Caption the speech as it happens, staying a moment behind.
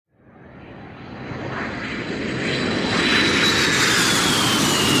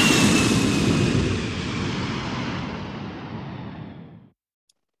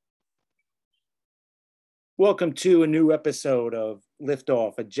Welcome to a new episode of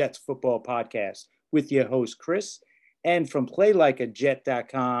Liftoff, a Jets football podcast with your host, Chris, and from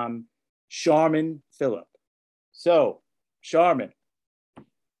PlayLikeAJet.com, Sharman Phillip. So, Sharman,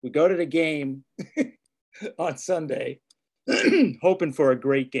 we go to the game on Sunday, hoping for a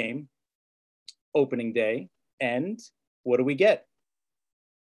great game, opening day, and what do we get?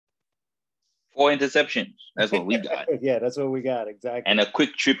 4 interceptions. That's what we got. Yeah, that's what we got, exactly. And a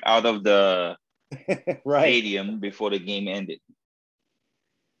quick trip out of the right. stadium before the game ended.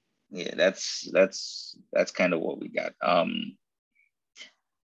 Yeah, that's kind of what we got. How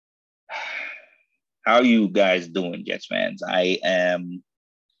are you guys doing, Jets fans? I am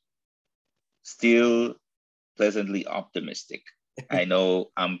still pleasantly optimistic. I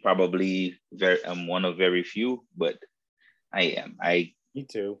know I'm probably I'm one of very few, but I am. Me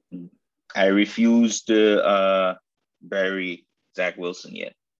too. I refuse to bury Zach Wilson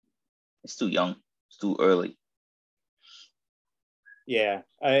yet. It's too young. It's too early. Yeah,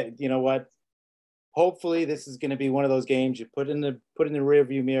 you know what? Hopefully, this is going to be one of those games you put in the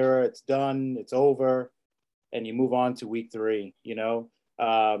rearview mirror. It's done. It's over, and you move on to week 3. You know,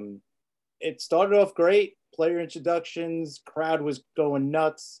 it started off great. Player introductions, crowd was going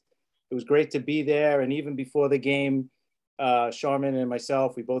nuts. It was great to be there, and even before the game, Sharman and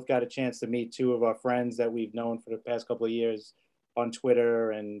myself, we both got a chance to meet 2 of our friends that we've known for the past couple of years on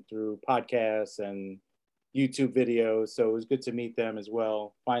Twitter and through podcasts and YouTube videos. So it was good to meet them as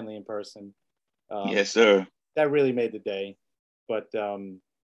well, finally in person. Yes, sir. That really made the day. But,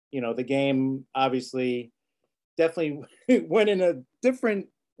 you know, the game obviously definitely went in a different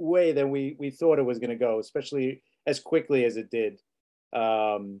way than we thought it was going to go, especially as quickly as it did.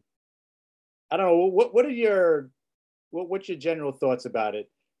 I don't know. What's your general thoughts about it?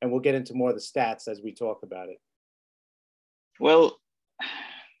 And we'll get into more of the stats as we talk about it. Well,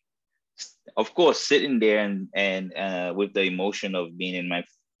 of course, sitting there and with the emotion of being in my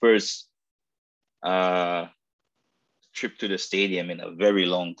first trip to the stadium in a very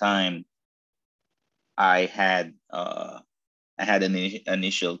long time, I had an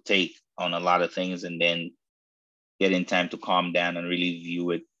initial take on a lot of things, and then getting time to calm down and really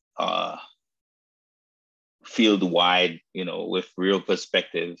view it field wide, you know, with real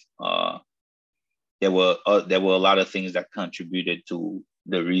perspective. There were a lot of things that contributed to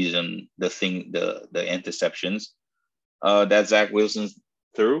the interceptions that Zach Wilson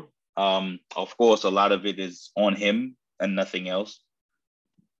threw. Of course, a lot of it is on him and nothing else.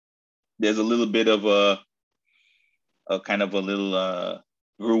 There's a little bit of a kind of a little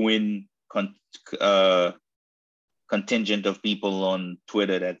ruin contingent of people on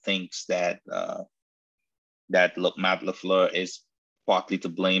Twitter that thinks that Matt LaFleur is partly to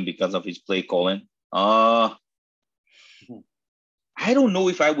blame because of his play calling. I don't know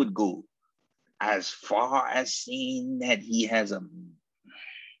if I would go as far as saying that he has it's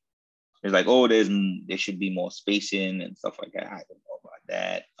like, oh, there should be more spacing and stuff like that. I don't know about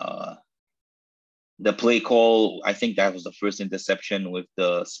that. The play call, I think that was the first interception with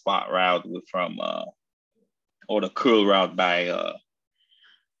the spot route or the curl route by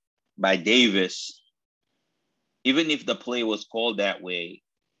Davis. Even if the play was called that way,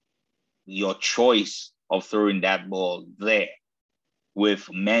 your choice of throwing that ball there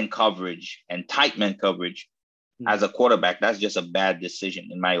with man coverage and tight man coverage as a quarterback, that's just a bad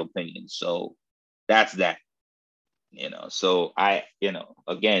decision, in my opinion. So that's that, you know. So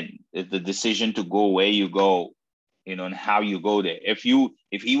again, it's the decision to go where you go, you know, and how you go there. If he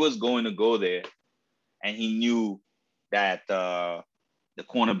was going to go there and he knew that the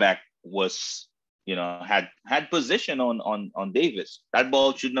cornerback was, you know, had position on Davis, that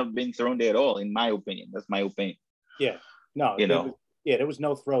ball shouldn't have been thrown there at all, in my opinion. That's my opinion. Yeah. No, there was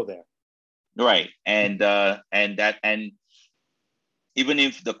no throw there. Right. And even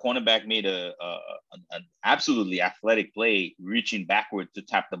if the cornerback made an absolutely athletic play, reaching backward to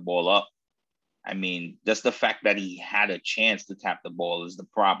tap the ball up, I mean, just the fact that he had a chance to tap the ball is the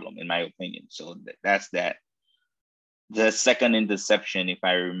problem, in my opinion. So that's that. The second interception, if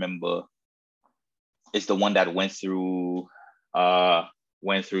I remember, is the one that went through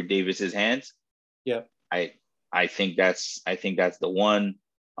Davis's hands. Yeah. I think that's the one.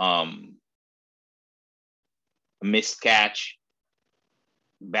 Missed catch,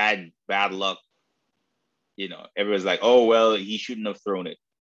 bad luck. You know, everyone's like, oh well, he shouldn't have thrown it.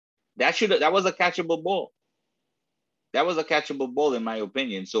 That was a catchable ball. That was a catchable ball, in my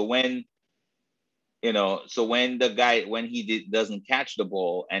opinion. So when the guy, when he doesn't catch the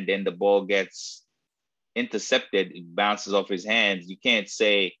ball and then the ball gets intercepted, it bounces off his hands, you can't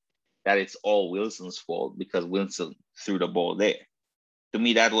say that it's all Wilson's fault because Wilson threw the ball there. To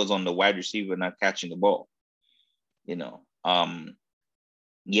me, that was on the wide receiver not catching the ball. You know,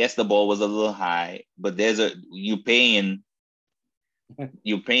 yes, the ball was a little high, but you're paying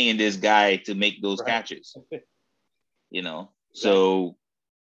this guy to make those Right. catches. You know, Exactly. so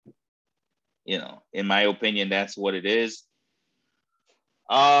in my opinion, that's what it is.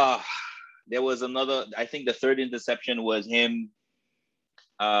 There was another. I think the third interception was him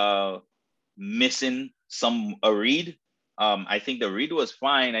missing a read. I think the read was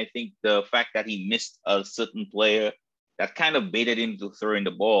fine. I think the fact that he missed a certain player that kind of baited him to throwing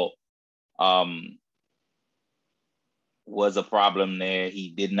the ball was a problem there. He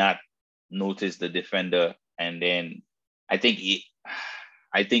did not notice the defender, and then I think he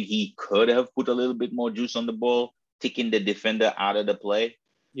could have put a little bit more juice on the ball, taking the defender out of the play.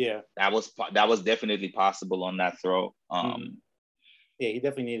 Yeah. That was definitely possible on that throw. Yeah, he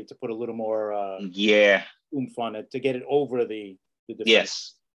definitely needed to put a little more Yeah. oomph on it to get it over the defense.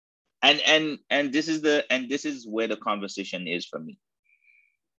 Yes. And this is where the conversation is for me.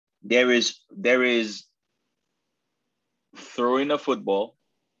 There is throwing a football.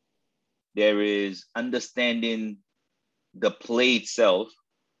 There is understanding the play itself,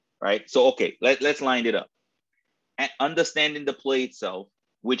 right? So okay, let's line it up. And understanding the play itself,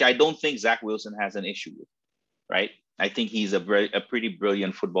 which I don't think Zach Wilson has an issue with, right? I think he's a pretty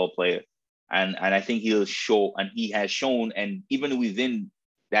brilliant football player, and I think he has shown, and even within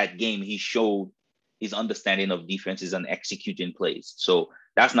that game, he showed his understanding of defenses and executing plays. So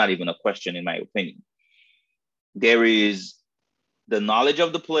that's not even a question, in my opinion. There is the knowledge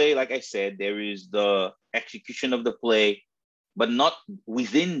of the play, like I said. There is the execution of the play, but not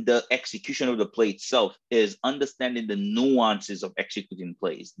within the execution of the play itself is understanding the nuances of executing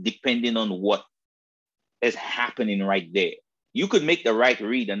plays, depending on what is happening right there. You could make the right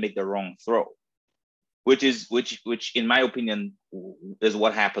read and make the wrong throw, which in my opinion is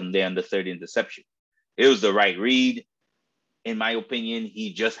what happened there in the third interception. It was the right read. In my opinion,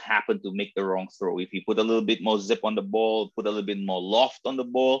 he just happened to make the wrong throw. If he put a little bit more zip on the ball, put a little bit more loft on the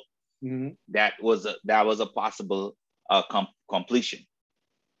ball, that was a possible completion,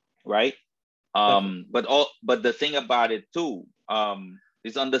 right? But the thing about it too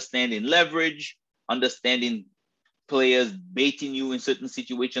is understanding leverage, understanding players baiting you in certain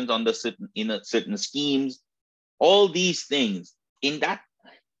situations certain schemes. All these things in that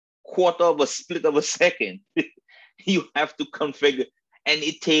quarter of a split of a second, you have to configure, and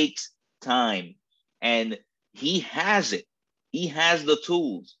it takes time. And he has it. He has the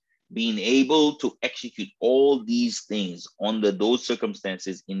tools. Being able to execute all these things under those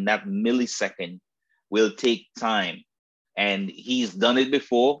circumstances in that millisecond will take time. And he's done it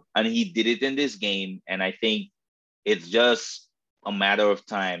before, and he did it in this game. And I think it's just a matter of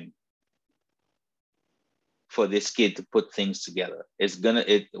time for this kid to put things together.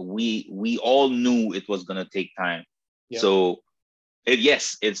 We all knew it was gonna take time. Yep. So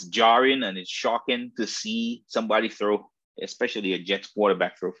it's jarring and it's shocking to see somebody throw, especially a Jets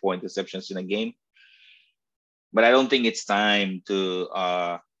quarterback, throw 4 interceptions in a game. But I don't think it's time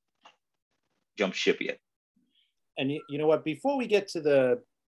to jump ship yet. And you know what? Before we get to the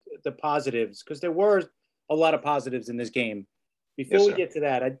positives, because there were a lot of positives in this game. Before we get to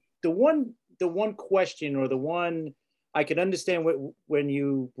that, the one question, or the one I could understand when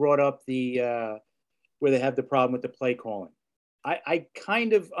you brought up the where they have the problem with the play calling. I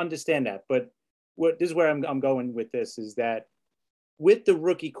kind of understand that, but this is where I'm going with this, is that with the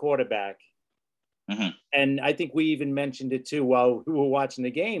rookie quarterback, and I think we even mentioned it too while we were watching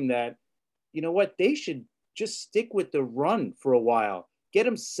the game, that, you know what, they should just stick with the run for a while, get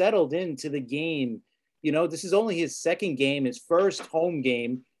him settled into the game. You know, this is only his second game, his first home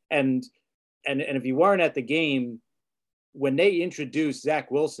game, and if you weren't at the game when they introduced Zach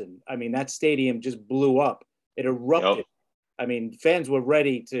Wilson, I mean, that stadium just blew up. It erupted. Yep. I mean, fans were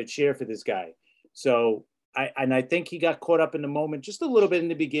ready to cheer for this guy. So I think he got caught up in the moment just a little bit in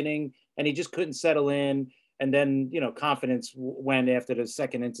the beginning, and he just couldn't settle in. And then, you know, confidence went after the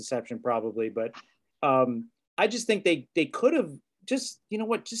second interception probably. But I just think they could have just, you know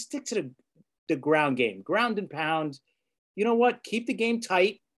what, just stick to the ground game, ground and pound. You know what, keep the game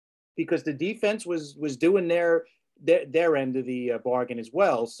tight, because the defense was doing their end of the bargain as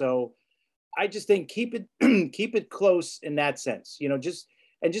well. So I just think keep it close in that sense, you know, just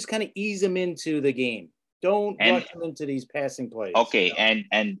kind of ease them into the game. Don't rush them into these passing plays. Okay, you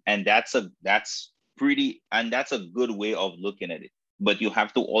know? and that's a good way of looking at it. But you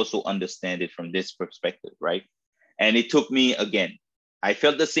have to also understand it from this perspective, right? And it took me, again, I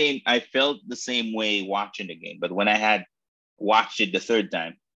felt the same way watching the game, but when I had watched it the third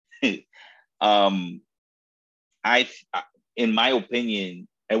time, in my opinion,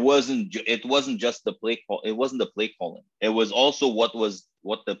 It wasn't just the play call. It wasn't the play calling. It was also what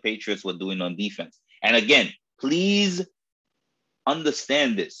the Patriots were doing on defense. And again, please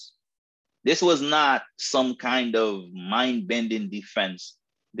understand this. This was not some kind of mind-bending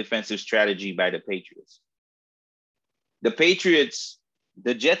defensive strategy by the Patriots.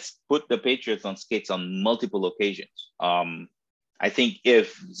 The Jets put the Patriots on skates on multiple occasions. I think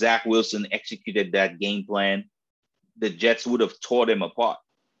if Zach Wilson executed that game plan, the Jets would have tore them apart.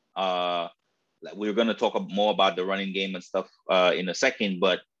 We're going to talk more about the running game and stuff in a second,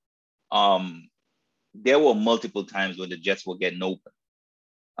 but there were multiple times when the Jets were getting open.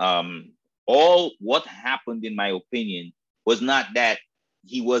 All what happened, in my opinion, was not that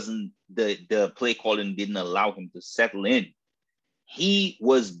he wasn't the play calling didn't allow him to settle in. He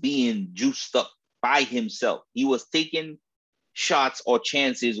was being juiced up by himself. He was taking shots or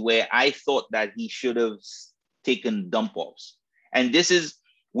chances where I thought that he should have taken dump offs. And this is,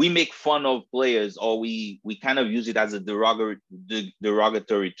 we make fun of players, or we kind of use it as a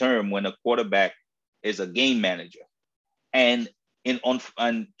derogatory term when a quarterback is a game manager. And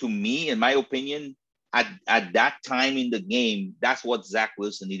to me, in my opinion, at that time in the game, that's what Zach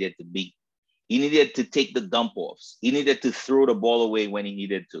Wilson needed to be. He needed to take the dump offs. He needed to throw the ball away when he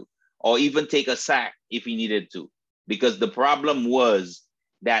needed to, or even take a sack if he needed to. Because the problem was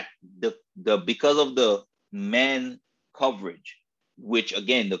that because of the man coverage, which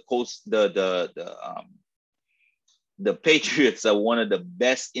again, the Patriots are one of the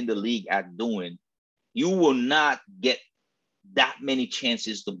best in the league at doing, you will not get that many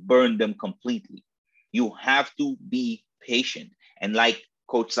chances to burn them completely. You have to be patient. And like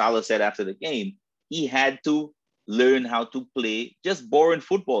Coach Saleh said after the game, he had to learn how to play just boring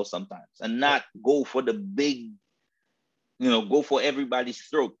football sometimes and not go for the big, go for everybody's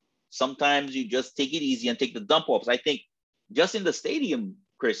throat. Sometimes you just take it easy and take the dump offs. I think just in the stadium,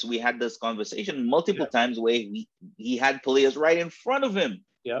 Chris, we had this conversation multiple times where he had players right in front of him.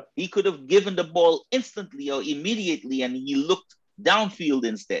 Yep. He could have given the ball instantly or immediately, and he looked downfield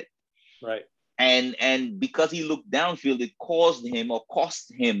instead. Right. And because he looked downfield, it caused him or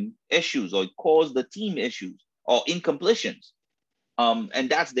cost him issues, or it caused the team issues or incompletions. And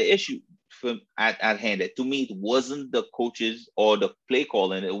that's the issue at hand. To me, it wasn't the coaches or the play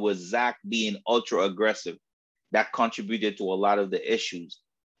calling. It was Zach being ultra aggressive that contributed to a lot of the issues.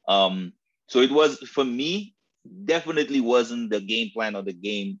 So it was, for me, definitely wasn't the game plan of the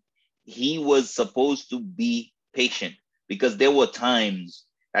game. He was supposed to be patient, because there were times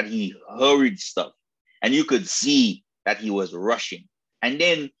that he hurried stuff and you could see that he was rushing. And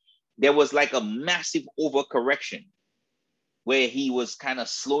then there was like a massive overcorrection where he was kind of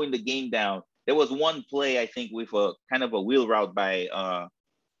slowing the game down. There was one play, I think, with a kind of a wheel route by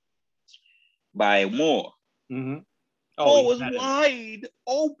Moore. Mm-hmm. Moore was wide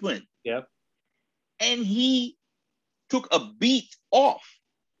open. Yep. And he took a beat off.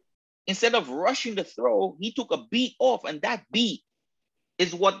 Instead of rushing the throw, he took a beat off, and that beat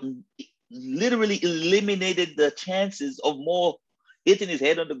is what literally eliminated the chances of Moore hitting his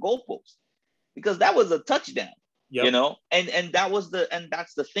head on the goalpost, because that was a touchdown. Yep. And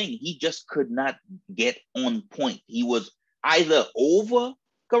that's the thing. He just could not get on point. He was either over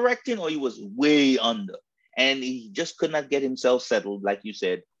correcting or he was way under, and he just could not get himself settled, like you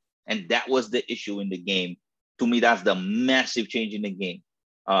said. And that was the issue in the game. To me, that's the massive change in the game,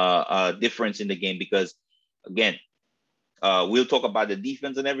 difference in the game, because again, we'll talk about the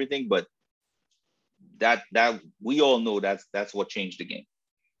defense and everything, but that we all know that's what changed the game.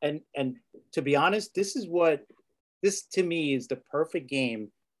 And to be honest, this to me is the perfect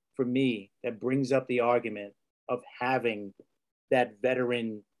game for me that brings up the argument of having that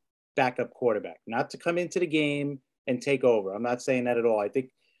veteran backup quarterback, not to come into the game and take over. I'm not saying that at all. I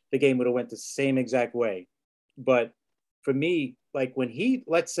think the game would have went the same exact way. But for me, like when he,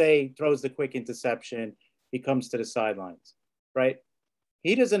 let's say, throws the quick interception, he comes to the sidelines, right?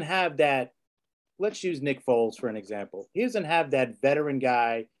 He doesn't have that. Let's use Nick Foles for an example. He doesn't have that veteran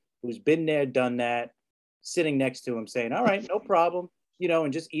guy who's been there, done that, sitting next to him saying, all right, no problem,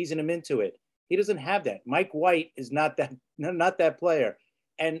 and just easing him into it. He doesn't have that. Mike White is not that player.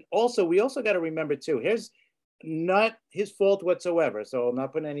 And also, we also got to remember too, here's not his fault whatsoever. So I'm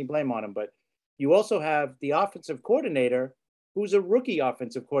not putting any blame on him, but you also have the offensive coordinator who's a rookie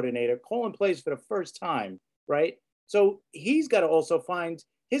offensive coordinator calling plays for the first time, right? So he's got to also find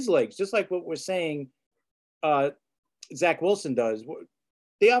his legs, just like what we're saying Zach Wilson does.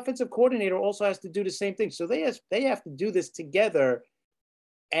 The offensive coordinator also has to do the same thing. So they have to do this together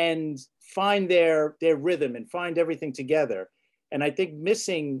and find their rhythm and find everything together. And I think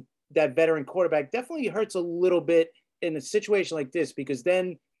missing that veteran quarterback definitely hurts a little bit in a situation like this, because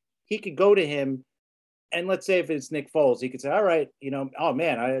then he could go to him, and let's say if it's Nick Foles, he could say, all right, oh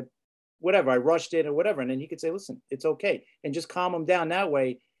man, I rushed it or whatever. And then he could say, listen, it's okay. And just calm him down that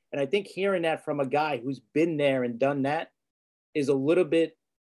way. And I think hearing that from a guy who's been there and done that is a little bit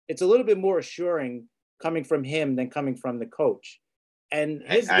more assuring coming from him than coming from the coach. And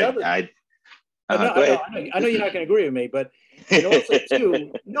his I know you're not going to agree with me, but and also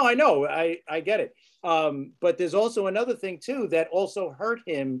too, no, I know, I get it. But there's also another thing too that also hurt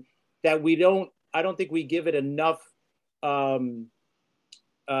him that I don't think we give it enough. I don't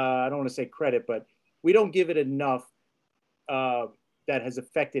want to say credit, but we don't give it enough that has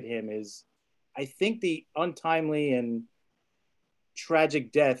affected him is, I think, the untimely and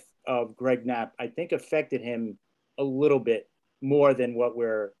tragic death of Greg Knapp, I think, affected him a little bit more than what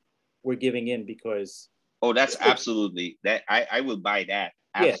we're giving in, because that's absolutely that. I will buy that.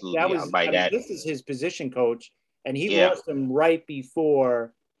 Absolutely, yeah, I'll buy that. This is his position coach, and he lost him right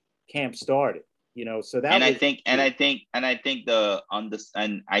before camp started. So that. And I think I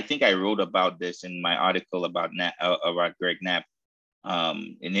think I wrote about this in my article about Greg Knapp.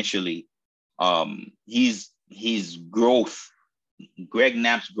 Initially, his growth, Greg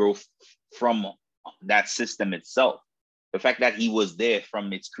Knapp's growth from that system itself, the fact that he was there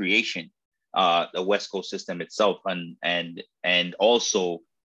from its creation, the West Coast system itself, and also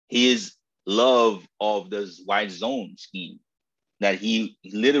his love of this wide zone scheme that he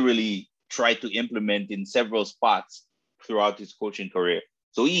literally tried to implement in several spots throughout his coaching career.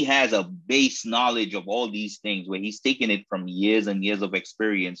 So he has a base knowledge of all these things where he's taken it from years and years of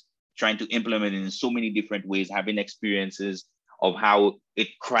experience, trying to implement it in so many different ways, having experiences of how it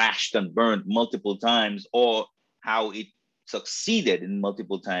crashed and burned multiple times or how it succeeded in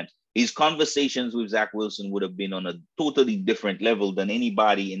multiple times. His conversations with Zach Wilson would have been on a totally different level than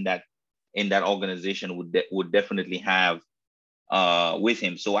anybody in that organization would definitely have with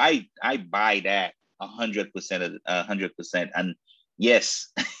him. So I buy that 100%. And yes,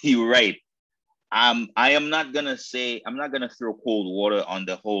 you're right. I am not gonna throw cold water on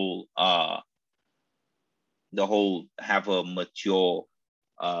the whole have a mature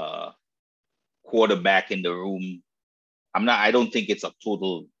quarterback in the room. I don't think it's a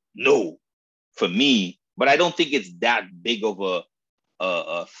total no for me, but I don't think it's that big of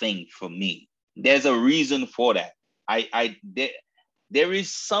a thing for me. There's a reason for that. There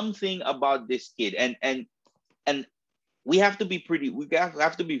is something about this kid, and we have to be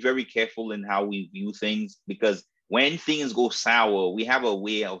very careful in how we view things, because when things go sour, we have a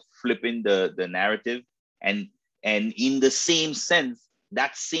way of flipping the narrative, and in the same sense,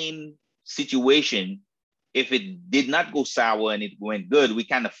 that same situation, if it did not go sour and it went good, we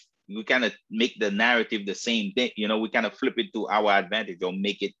kind of make the narrative the same thing. We kind of flip it to our advantage or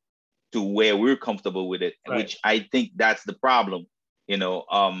make it to where we're comfortable with it, right. Which I think that's the problem.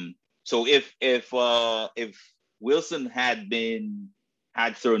 So if Wilson had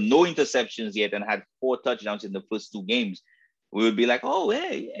thrown no interceptions yet and had 4 touchdowns in the first 2 games, we would be like, oh,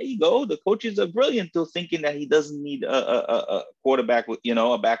 hey, there you go. The coaches are brilliant to thinking that he doesn't need a quarterback with,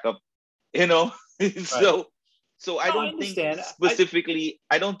 a backup, Right. So I don't think specifically,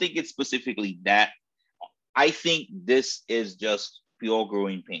 I don't think it's specifically that. I think this is just pure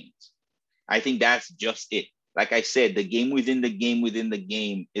growing pains. I think that's just it. Like I said, the game within the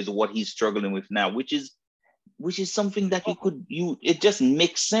game is what he's struggling with now, which is something that it just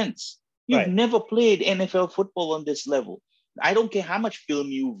makes sense. You've never played NFL football on this level. I don't care how much film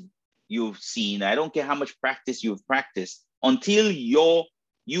you've seen. I don't care how much practice you've practiced until you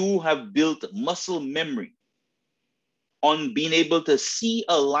have built muscle memory on being able to see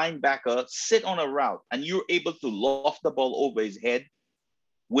a linebacker sit on a route and you're able to loft the ball over his head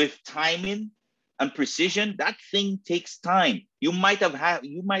with timing and precision. That thing takes time. You might have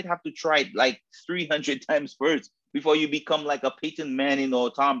to try it like 300 times first before you become like a Peyton Manning or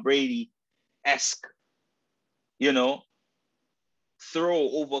Tom Brady-esque,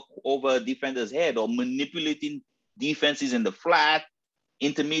 throw over a defender's head or manipulating defenses in the flat,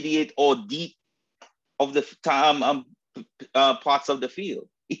 intermediate, or deep of the parts of the field.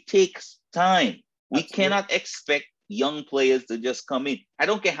 It takes time. We cannot expect young players to just come in. I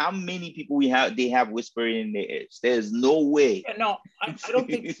don't care how many people they have whispering in their ears. There's no way. Yeah, no, I don't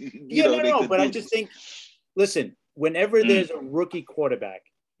think. But I just think. Listen, whenever there's a rookie quarterback,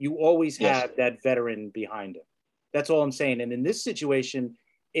 you always have that veteran behind him. That's all I'm saying. And in this situation,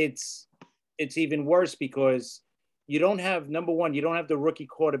 it's even worse because you don't have, number one, you don't have the rookie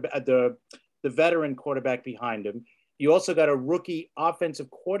quarterback, the veteran quarterback behind him. You also got a rookie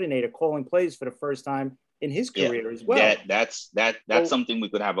offensive coordinator calling plays for the first time in his Yeah, career as well. That's So, something we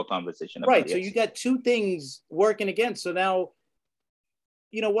could have a conversation about. right. So Yes. you got two things working against. So now,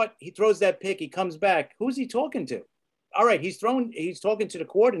 you know what? He throws that pick. He comes back. Who's he talking to? All right, he's talking to the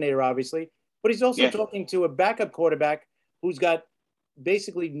coordinator, obviously, but he's also Yeah. talking to a backup quarterback who's got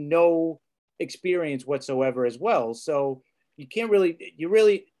basically no experience whatsoever as well. So you can't really,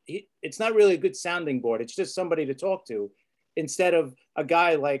 it's not really a good sounding board. It's just somebody to talk to instead of a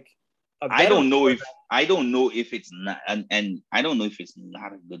guy like a I veteran don't know if quarterback. it's not, and I don't know if it's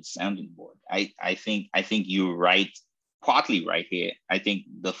not a good sounding board. I think you're right, partly right here. I think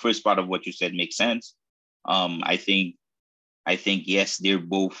the first part of what you said makes sense. I think yes, they're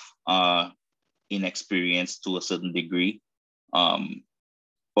both inexperienced to a certain degree,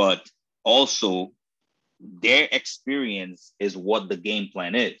 but also their experience is what the game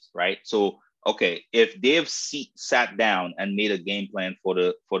plan is, right? So okay, if they've sat down and made a game plan for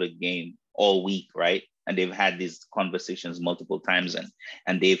the game all week, right, and they've had these conversations multiple times,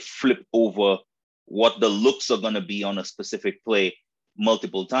 and they've flipped over what the looks are going to be on a specific play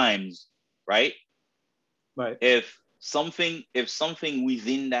multiple times, right? Right. If something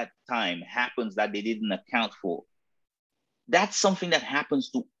within that time happens that they didn't account for, that's something that happens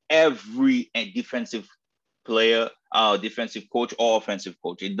to every defensive player, defensive coach or offensive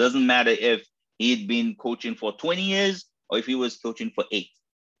coach. It doesn't matter if he'd been coaching for 20 years or if he was coaching for 8.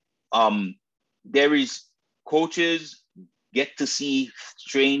 There is coaches get to see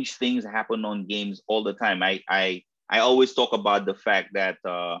strange things happen on games all the time. I always talk about the fact that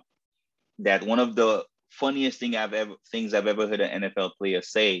that one of the funniest things I've ever heard an NFL player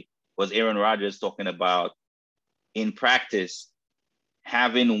say was Aaron Rodgers talking about in practice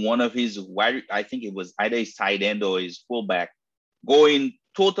having one of his wide, I think it was either his tight end or his fullback, going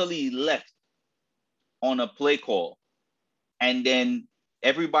totally left on a play call. And then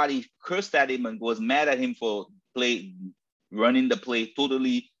everybody cursed at him and was mad at him for running the play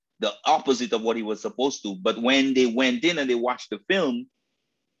totally the opposite of what he was supposed to. But when they went in and they watched the film,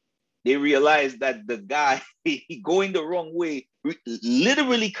 they realized that the guy going the wrong way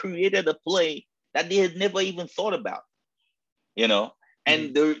literally created a play that they had never even thought about, you know?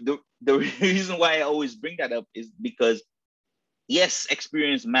 And the reason why I always bring that up is because, yes,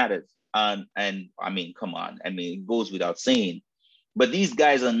 experience matters. And I mean, come on. I mean, it goes without saying. But these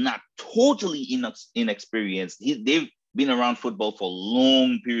guys are not totally inexperienced. They've been around football for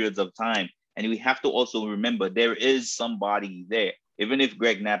long periods of time. And we have to also remember there is somebody there. Even if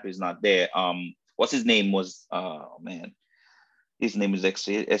Greg Knapp is not there. What's his name was, oh man, his name is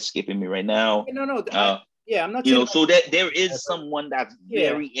escaping me right now. No, yeah, I'm not You saying know, about so there is but someone that's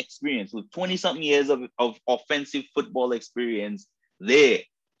yeah, very experienced with 20 something years of offensive football experience there,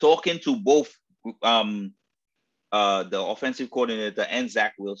 talking to both the offensive coordinator and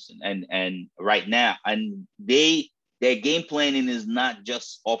Zach Wilson, and right now, and their game planning is not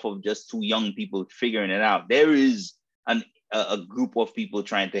just off of just two young people figuring it out. There is a group of people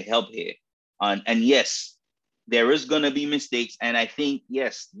trying to help here, and yes, there is going to be mistakes, and I think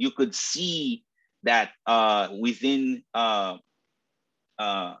yes, you could see that within Michael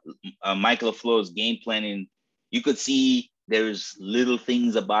LaFleur's game planning, you could see there's little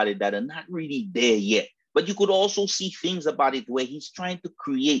things about it that are not really there yet. But you could also see things about it where he's trying to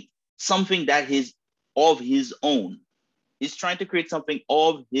create something that is of his own. He's trying to create something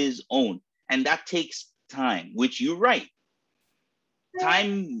of his own. And that takes time, which you're right.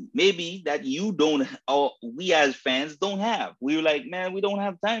 Time maybe that you don't, or we as fans don't have. We're like, man, we don't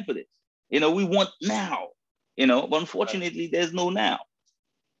have time for this. You know, we want now. You know, but unfortunately, there's no now.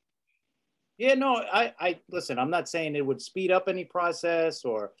 yeah, no, I listen. I'm not saying it would speed up any process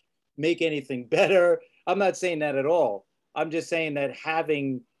or make anything better. I'm not saying that at all. I'm just saying that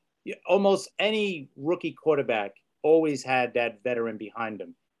having almost any rookie quarterback always had that veteran behind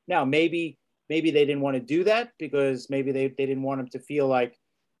him. Now, maybe they didn't want to do that because maybe they didn't want him to feel like,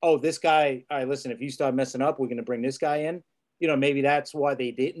 oh, this guy, all right, listen, if you start messing up, we're going to bring this guy in. You know, maybe that's why they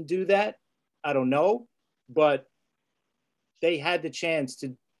didn't do that. I don't know, but they had the chance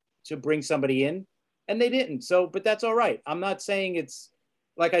to bring somebody in and they didn't. So, but that's all right. I'm not saying it's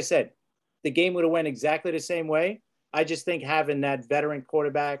like I said, the game would have went exactly the same way. I just think having that veteran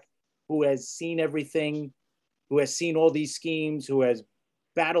quarterback who has seen everything, who has seen all these schemes, who has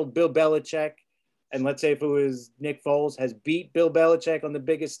battled Bill Belichick, and let's say if it was Nick Foles, has beat Bill Belichick on the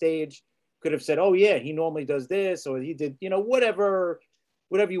biggest stage, could have said, "Oh yeah, he normally does this, or he did," whatever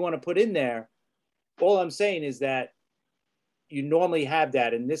you want to put in there. All I'm saying is that you normally have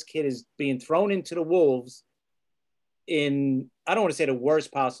that, and this kid is being thrown into the wolves in, I don't want to say the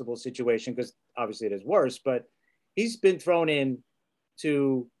worst possible situation because obviously it is worse, but he's been thrown in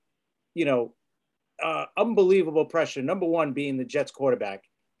to, you know, unbelievable pressure. Number one being the Jets quarterback,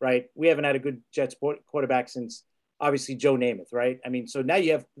 right? We haven't had a good Jets quarterback since obviously Joe Namath, right? I mean, so now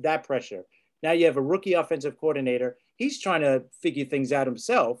you have that pressure. Now you have a rookie offensive coordinator. He's trying to figure things out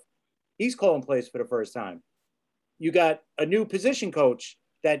himself. He's calling plays for the first time. You got a new position coach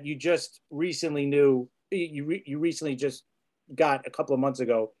that you just recently knew. You recently just got a couple of months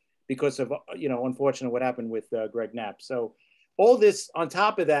ago because of, unfortunate what happened with Greg Knapp. So all this on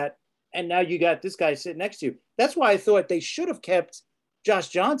top of that, and now you got this guy sitting next to you. That's why I thought they should have kept Josh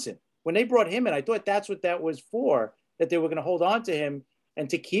Johnson. When they brought him in, I thought that's what that was for, that they were going to hold on to him and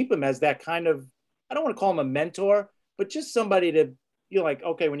to keep him as that kind of, I don't want to call him a mentor, but just somebody to, you're like,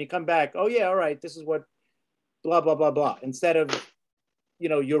 okay, when you come back, oh yeah, all right, this is what blah, blah, blah, blah. Instead of,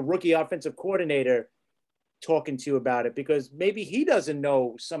 your rookie offensive coordinator talking to you about it, because maybe he doesn't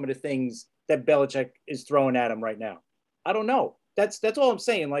know some of the things that Belichick is throwing at him right now. I don't know. That's all I'm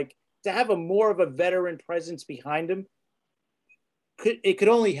saying. Like, to have a more of a veteran presence behind him, it could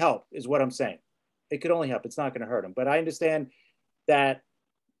only help, is what I'm saying. It could only help. It's not going to hurt him. But I understand that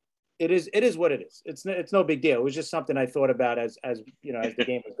it is what it is. It's no big deal. It was just something I thought about as the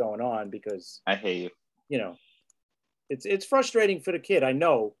game was going on, because I hate you. It's frustrating for the kid, I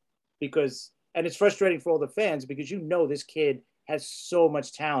know, and it's frustrating for all the fans, because this kid has so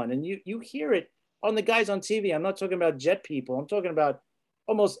much talent, and you hear it on the guys on TV. I'm not talking about Jet people. I'm talking about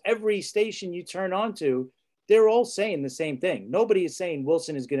almost every station you turn on to. They're all saying the same thing. Nobody is saying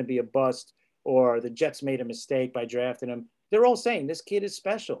Wilson is going to be a bust or the Jets made a mistake by drafting him. They're all saying this kid is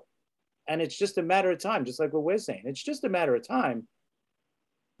special. And it's just a matter of time, just like what we're saying. It's just a matter of time.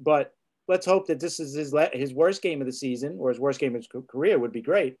 But let's hope that this is his worst game of the season, or his worst game of his career would be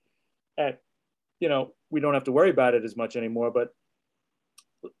great. We don't have to worry about it as much anymore.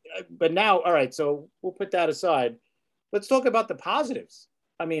 But now, all right, so we'll put that aside. Let's talk about the positives.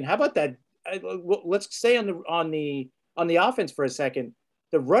 I mean, how about that? Let's stay on the offense for a second.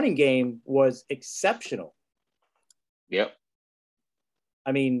 The running game was exceptional. Yep.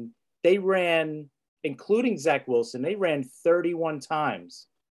 I mean, they ran, including Zach Wilson, they ran 31 times.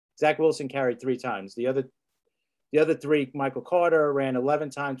 Zach Wilson carried 3 times. The other 3, Michael Carter ran 11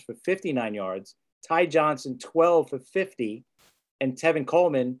 times for 59 yards. Ty Johnson, 12 for 50. And Tevin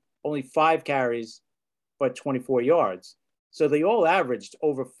Coleman, only 5 carries, but 24 yards. So they all averaged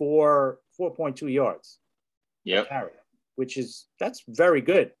over 4.2 yards. Yep. Carry, that's very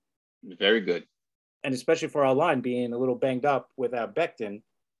good. Very good. And especially for our line being a little banged up without Becton.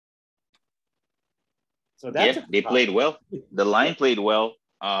 So they played well. The line played well.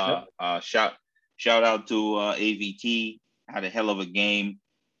 Shout out to AVT. Had a hell of a game.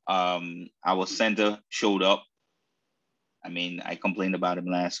 Our center showed up. I mean, I complained about him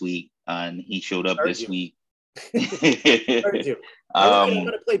last week, and he showed up this week. Heard you. I'm going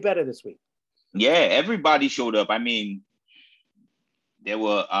to play better this week. Yeah, everybody showed up. I mean, there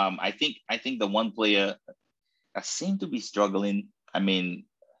were I think the one player that seemed to be struggling. I mean,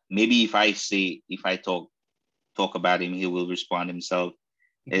 maybe if I talk about him, he will respond himself.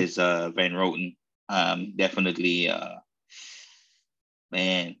 Is Van Roten. Definitely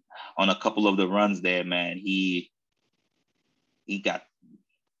man, on a couple of the runs there, man, he got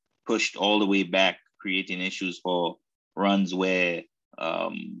pushed all the way back, creating issues for runs where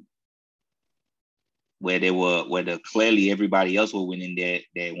clearly everybody else were winning their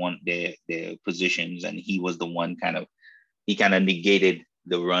positions, and he was the one kind of negated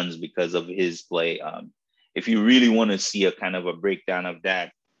the runs because of his play. If you really want to see a kind of a breakdown of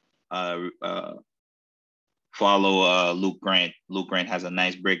that, follow Luke Grant. Luke Grant has a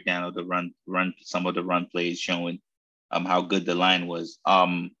nice breakdown of the run, some of the run plays showing how good the line was.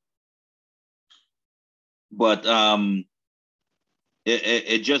 But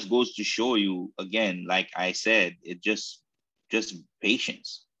it just goes to show you again, like I said, it just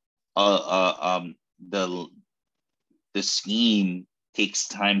patience. The scheme takes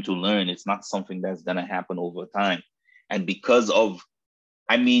time to learn. It's not something that's gonna happen over time. And because of,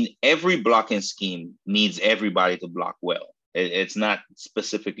 I mean, every blocking scheme needs everybody to block well. It's not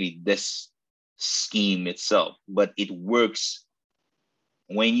specifically this scheme itself, but it works.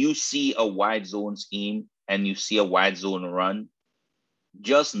 When you see a wide zone scheme and you see a wide zone run,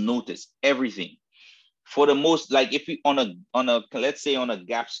 just notice everything. For the most, like if you on a let's say on a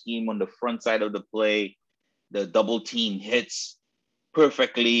gap scheme on the front side of the play, the double team hits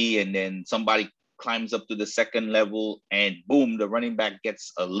perfectly, and then somebody climbs up to the second level, and boom, the running back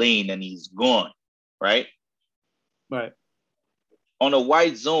gets a lane and he's gone, right? Right. On a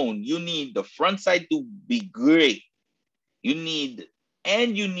wide zone, you need the front side to be great. You need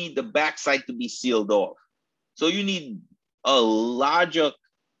the backside to be sealed off. So you need a larger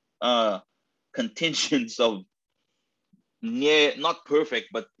contingents of near, not perfect,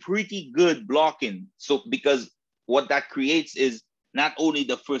 but pretty good blocking. So because what that creates is not only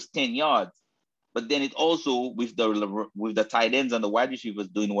the first 10 yards, but then it also, with the tight ends and the wide receivers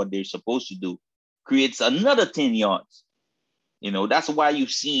doing what they're supposed to do, creates another 10 yards. You know, that's why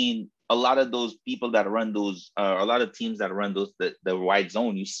you've seen a lot of those people that run those, a lot of teams that run those, the wide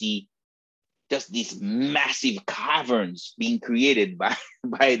zone, you see just these massive caverns being created by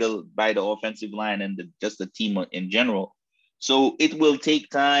the offensive line and just the team in general. So it will take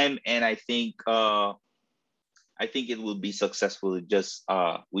time, and I think it will be successful.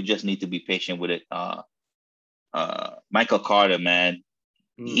 We just need to be patient with it. Michael Carter, man,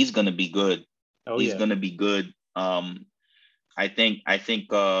 he's gonna be good. He's gonna be good. I think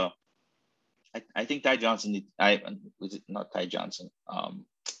Ty Johnson. Was it not Ty Johnson?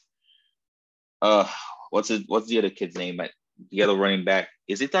 What's the other kid's name? The other running back,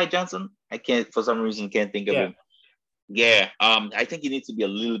 is it Ty Johnson? I can't, for some reason, can't think of him. Yeah. I think he needs to be a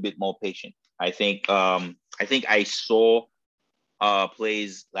little bit more patient. I think I saw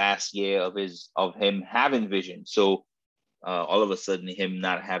plays last year of him having vision. So all of a sudden him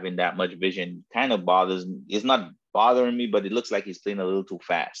not having that much vision kind of bothers me. It's not bothering me, but it looks like he's playing a little too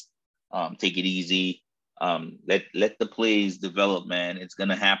fast. Take it easy. Let the plays develop, man. It's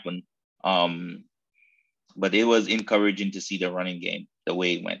gonna happen. But it was encouraging to see the running game the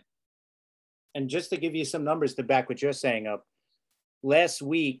way it went. And just to give you some numbers to back what you're saying up, last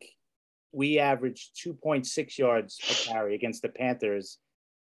week we averaged 2.6 yards a carry against the Panthers.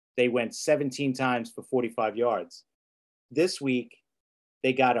 They went 17 times for 45 yards. This week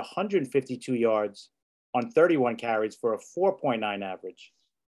they got 152 yards on 31 carries for a 4.9 average.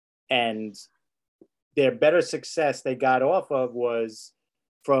 And their better success they got off of was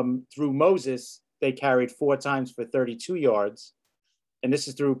through Moses. They carried 4 times for 32 yards. And this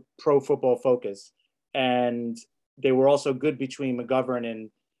is through Pro Football Focus. And they were also good between McGovern and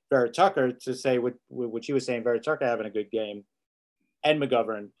Vera Tucker, to say what you were saying, Vera Tucker having a good game, and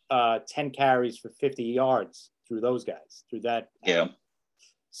McGovern, 10 carries for 50 yards through those guys, through that. Yeah.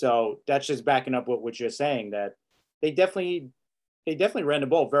 So that's just backing up what you're saying, that they definitely ran the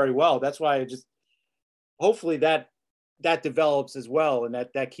ball very well. That's why hopefully that develops as well, and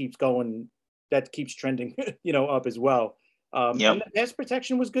that keeps going, that keeps trending, up as well. And the pass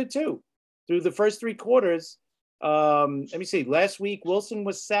protection was good too through the first 3 quarters. Let me see. Last week, Wilson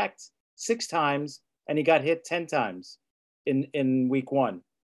was sacked 6 times and he got hit 10 times in week 1.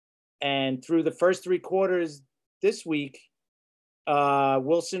 And through the first 3 quarters this week,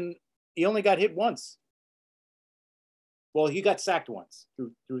 Wilson, he only got hit once. Well, he got sacked once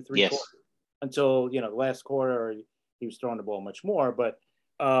through 3 quarters until, the last quarter, he was throwing the ball much more. But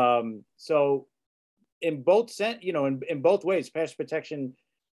so in both in both ways, pass protection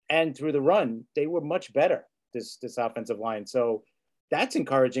and through the run, they were much better, this offensive line. So that's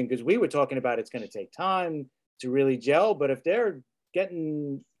encouraging, because we were talking about it's going to take time to really gel. But if they're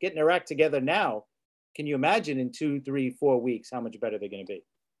getting their act together now, can you imagine in 2, 3, 4 weeks how much better they're going to be?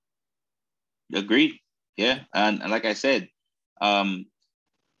 Agreed. Yeah, and like I said,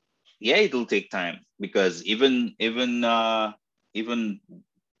 it'll take time, because even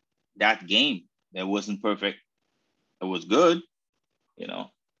that game, that wasn't perfect. It was good,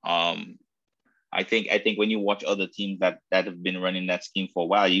 I think when you watch other teams that have been running that scheme for a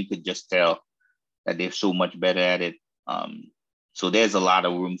while, you could just tell that they're so much better at it. So there's a lot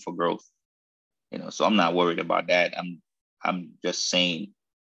of room for growth, So I'm not worried about that. I'm just saying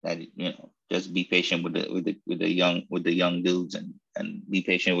that just be patient with the young dudes, and be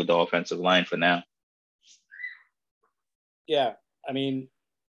patient with the offensive line for now. Yeah, I mean,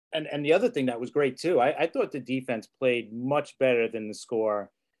 and the other thing that was great too, I thought the defense played much better than the score.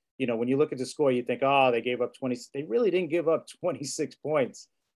 When you look at the score, you think, oh, they gave up 20. They really didn't give up 26 points.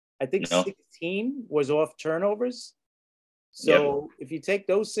 I think 16 was off turnovers. So if you take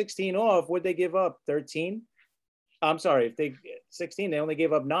those 16 off, would they give up 13? I'm sorry, if they 16, they only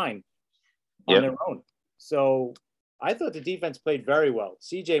gave up 9 on their own. So I thought the defense played very well.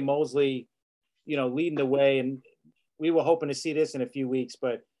 CJ Mosley, leading the way, and we were hoping to see this in a few weeks,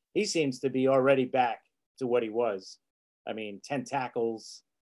 but he seems to be already back to what he was. I mean, 10 tackles,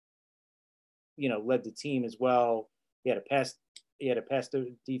 led the team as well. He had a pass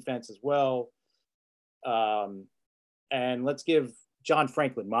defense as well. And let's give John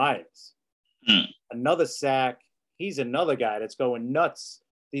Franklin Myers another sack. He's another guy that's going nuts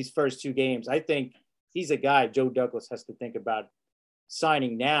these first 2 games. I think he's a guy Joe Douglas has to think about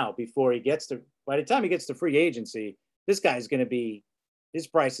signing now before by the time he gets to free agency, his price is going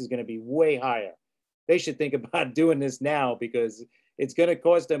to be way higher. They should think about doing this now, because it's going to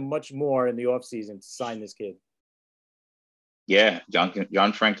cost them much more in the offseason to sign this kid. Yeah,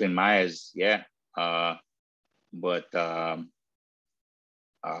 John Franklin Myers. Yeah, but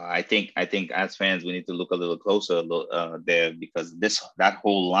I think as fans we need to look a little closer there, because that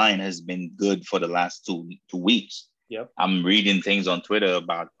whole line has been good for the last two weeks. Yep. I'm reading things on Twitter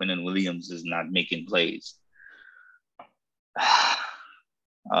about Quinnen Williams is not making plays.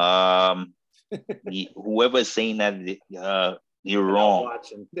 Whoever's saying that, you're wrong.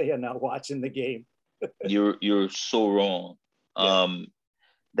 They are not watching the game. You're so wrong. Yeah.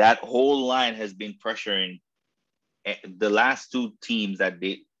 That whole line has been pressuring the last two teams that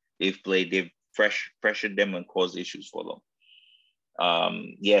they've played. They've pressured them and caused issues for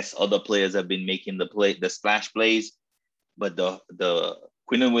them. Yes, other players have been making the splash plays, but the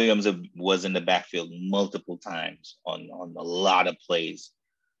Quinnen Williams was in the backfield multiple times on a lot of plays.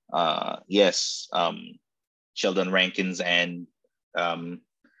 Yes, Sheldon Rankins and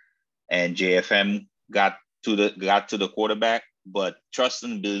JFM got to the quarterback, but trust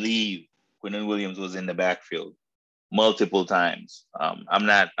and believe Quinnen Williams was in the backfield multiple times. I'm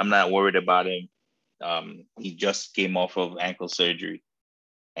not worried about him. He just came off of ankle surgery,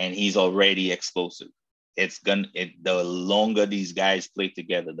 and he's already explosive. The longer these guys play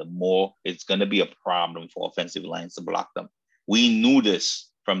together, the more it's gonna be a problem for offensive lines to block them. We knew this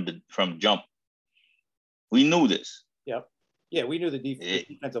from jump. We knew this. Yep. Yeah, we knew the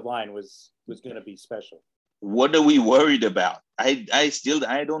defensive line was going to be special. What are we worried about? I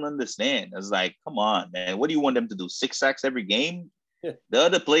don't understand. It's like, come on, man. What do you want them to do? 6 sacks every game? Yeah. The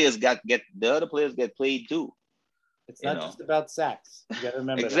other players get played too. It's not just about sacks. You got to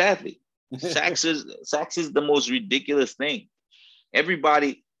remember exactly. Sacks is the most ridiculous thing.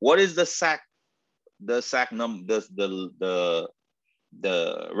 Everybody, what is the sack number?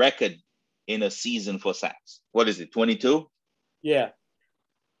 The record in a season for sacks? What is it? 22? Yeah.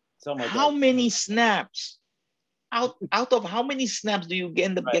 Something like how that. many snaps? Out of how many snaps do you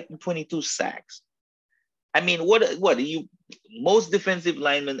end up getting 22 sacks? I mean, what do you? Most defensive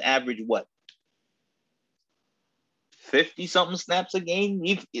linemen average what? 50 something snaps a game?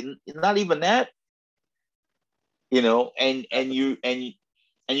 Not even that. And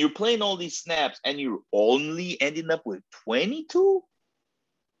you're playing all these snaps, and you're only ending up with 22.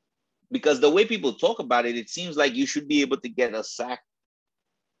 Because the way people talk about it, it seems like you should be able to get a sack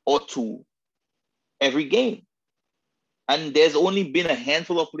or two every game. And there's only been a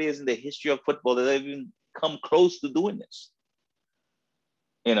handful of players in the history of football that have even come close to doing this.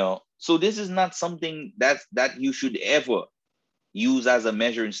 So this is not something that you should ever use as a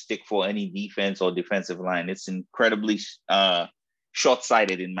measuring stick for any defense or defensive line. It's incredibly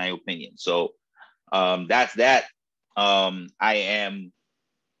short-sighted, in my opinion. So that's that. I am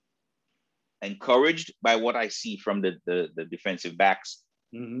encouraged by what I see from the defensive backs.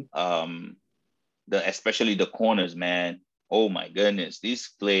 Mm-hmm. Especially the corners, man. Oh my goodness, these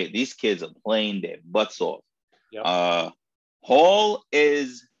kids are playing their butts off. Yep. Hall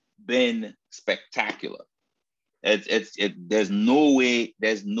has been spectacular. There's no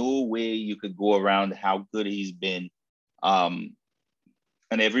way you could go around how good he's been. And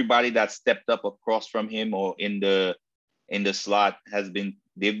everybody that stepped up across from him or in the slot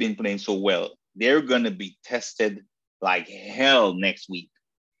they've been playing so well. They're gonna be tested like hell next week.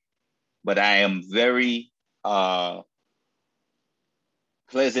 But I am very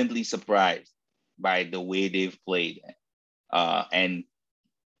pleasantly surprised by the way they've played. And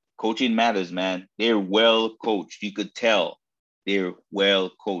coaching matters, man. They're well coached. You could tell they're well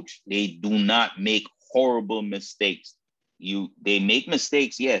coached. They do not make horrible mistakes. They make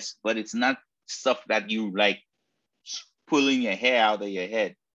mistakes, yes, but it's not stuff that you like pulling your hair out of your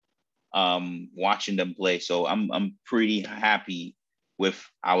head watching them play. So I'm pretty happy with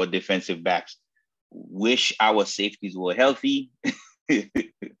our defensive backs. Wish our safeties were healthy.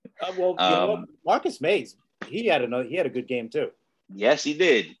 Marcus Mays, he had a good game too. Yes, he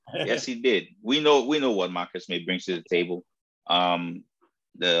did. Yes, he did. We know what Marcus May brings to the table. The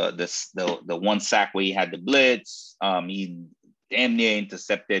one sack where he had the blitz. He damn near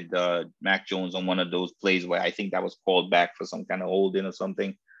intercepted Mac Jones on one of those plays where I think that was called back for some kind of holding or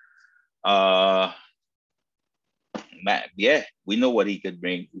something. Yeah, we know what he could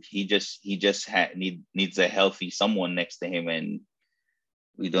bring. He just needs a healthy someone next to him, and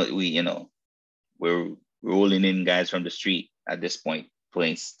we're rolling in guys from the street at this point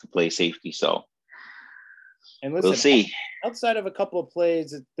to play safety. So and listen, we'll see. Outside of a couple of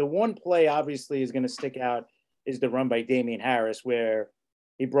plays, the one play obviously is going to stick out is the run by Damian Harris, where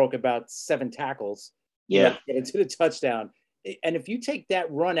he broke about 7 tackles. Yeah, to get into the touchdown. And if you take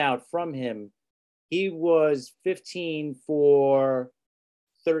that run out from him, he was 15 for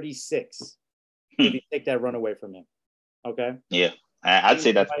 36. If you take that run away from him. Okay. Yeah. I'd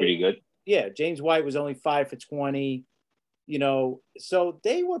say that's pretty good. Yeah. James White was only 5 for 20, so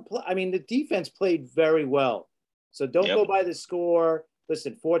they were, the defense played very well. So don't go by the score.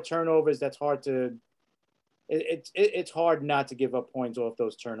 Listen, 4 turnovers, that's hard to, it's hard not to give up points off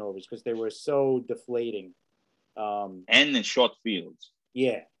those turnovers because they were so deflating. And in short fields.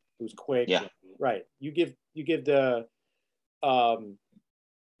 Yeah. It was quick. Yeah. Right. You give the,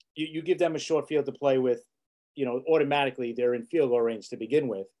 you give them a short field to play with, automatically they're in field goal range to begin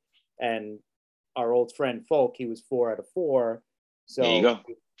with. And our old friend Folk, he was 4 out of 4. So there you go.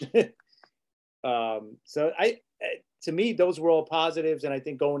 So to me, those were all positives. And I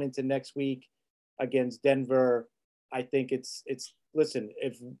think going into next week against Denver, I think it's listen,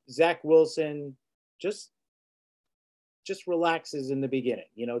 if Zach Wilson just relaxes in the beginning,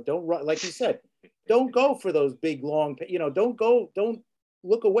 don't run, like you said, don't go for those big, long, don't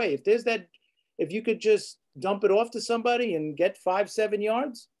look away. If you could just dump it off to somebody and get 5-7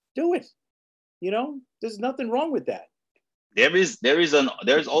 yards, do it. There's nothing wrong with that.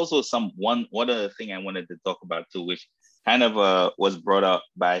 There's also one other thing I wanted to talk about too, which kind of was brought up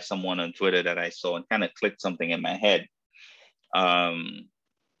by someone on Twitter that I saw and kind of clicked something in my head. I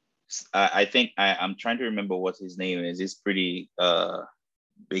think I'm trying to remember what his name is. He's pretty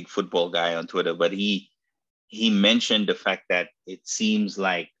big football guy on Twitter, but he mentioned the fact that it seems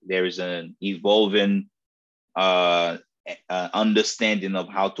like there is an evolving understanding of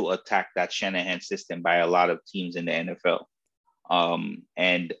how to attack that Shanahan system by a lot of teams in the NFL.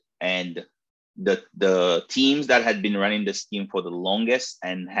 And the teams that had been running the scheme for the longest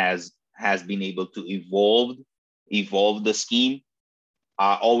and has been able to evolve the scheme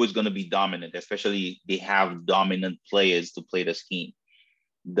are always going to be dominant, especially they have dominant players to play the scheme.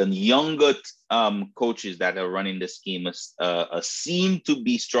 The younger coaches that are running the scheme seem to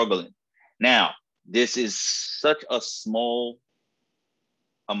be struggling. Now, this is such a small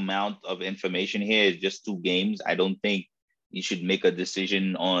amount of information here. It's just 2 games. I don't think you should make a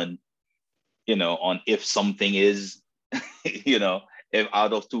decision on if something is, if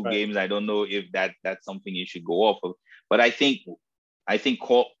out of 2 games, I don't know if that's something you should go off of. But I think I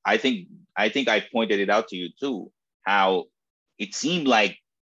pointed it out to you too, how it seemed like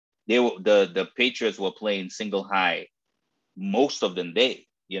the Patriots were playing single high most of the day,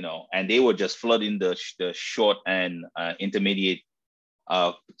 and they were just flooding the short and intermediate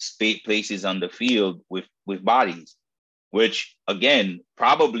places on the field with bodies, which again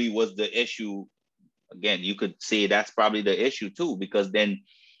probably was the issue. Again, you could say that's probably the issue too, because then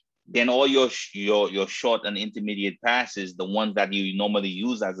all your short and intermediate passes, the ones that you normally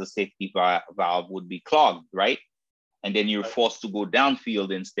use as a safety valve, would be clogged, right? And then you're forced to go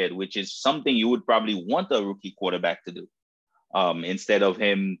downfield instead, which is something you would probably want a rookie quarterback to do, instead of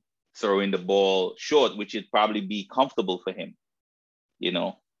him throwing the ball short, which would probably be comfortable for him.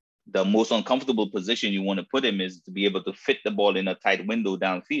 The most uncomfortable position you want to put him is to be able to fit the ball in a tight window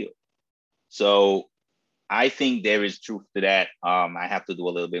downfield. So I think there is truth to that. I have to do a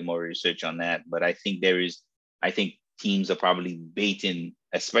little bit more research on that, but I think teams are probably baiting,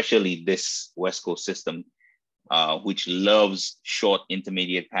 especially this West Coast system, which loves short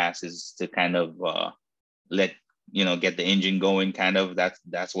intermediate passes to kind of get the engine going. Kind of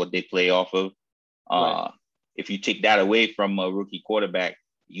that's what they play off of. Right. If you take that away from a rookie quarterback,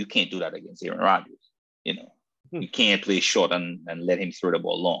 you can't do that against Aaron Rodgers. You can't play short and let him throw the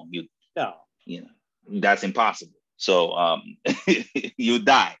ball long. That's impossible. So you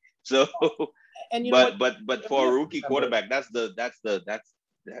die. So, but for a rookie quarterback, that's the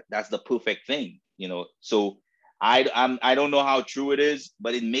perfect thing. So I don't know how true it is,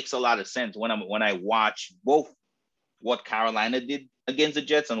 but it makes a lot of sense when I watch both what Carolina did against the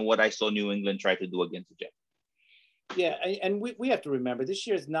Jets and what I saw New England try to do against the Jets. Yeah, and we have to remember this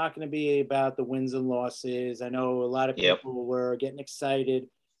year is not going to be about the wins and losses. I know a lot of people were getting excited.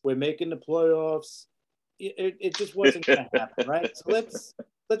 We're making the playoffs. It just wasn't going to happen, right? So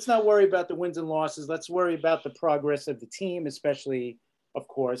let's not worry about the wins and losses. Let's worry about the progress of the team, especially, of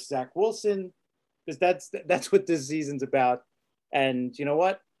course, Zach Wilson, because that's what this season's about. And you know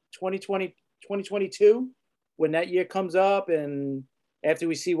what? 2022, when that year comes up, and after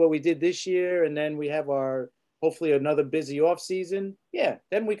we see what we did this year, and then we have hopefully another busy off season,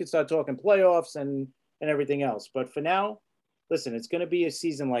 then we can start talking playoffs and everything else. But for now, listen, it's going to be a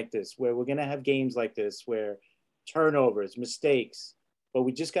season like this where we're going to have games like this where turnovers, mistakes, but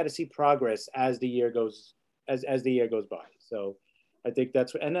we just got to see progress as the year goes by. So I think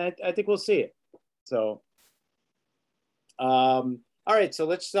I think we'll see it. So All right, so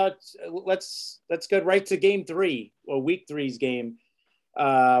let's start. Let's go right to game three or week three's game.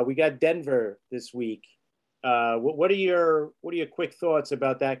 We got Denver this week. What are your quick thoughts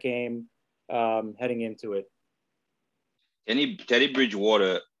about that game heading into it? Teddy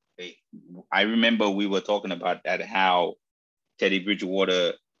Bridgewater, I remember we were talking about that, how Teddy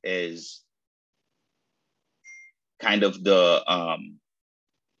Bridgewater is kind of the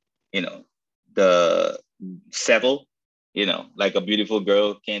settle, like a beautiful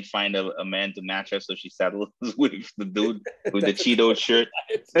girl can't find a man to match her, so she settles with the dude with the Cheeto shirt.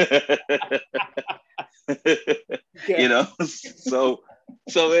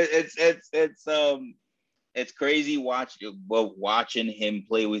 So it's crazy watching him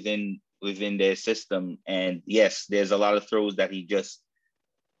play within their system. And yes, there's a lot of throws that he just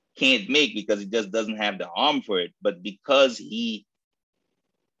can't make because he just doesn't have the arm for it. But because he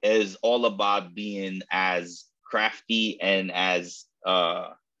is all about being as crafty and as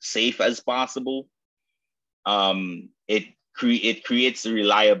safe as possible, it creates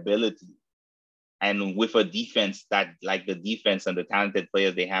reliability. And with a defense that, like the defense and the talented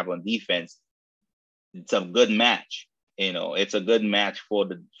players they have on defense, it's a good match. It's a good match for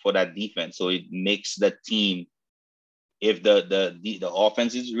that defense. So it makes the team, if the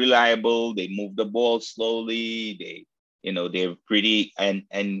offense is reliable, they move the ball slowly, they're pretty,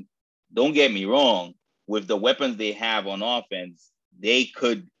 and don't get me wrong, with the weapons they have on offense, they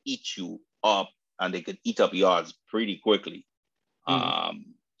could eat you up and they could eat up yards pretty quickly.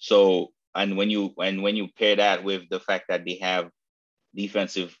 So when you pair that with the fact that they have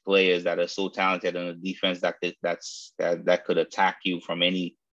defensive players that are so talented and a defense that could attack you from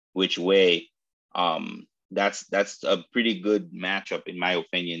any which way, that's a pretty good matchup in my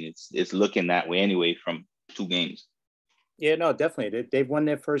opinion. It's looking that way anyway from 2 games. Yeah, no, definitely. They've won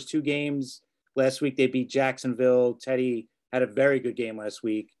their first 2 games. Last week they beat Jacksonville. Teddy had a very good game last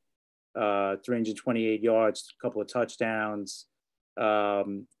week. 328 yards, a couple of touchdowns.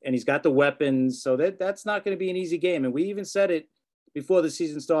 And he's got the weapons. So that's not going to be an easy game. And we even said it before the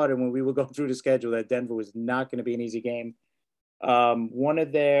season started when we were going through the schedule that Denver was not going to be an easy game. One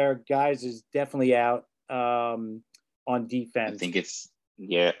of their guys is definitely out on defense. I think it's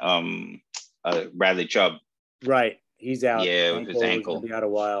Bradley Chubb. Right. He's out. Yeah, with his ankle. He's going to be out a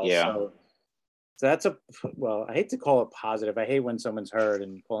while. Yeah. So that's I hate to call it positive. I hate when someone's hurt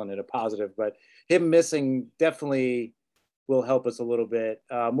and calling it a positive, but him missing definitely will help us a little bit.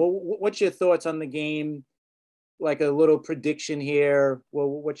 What's your thoughts on the game? Like a little prediction here. Well,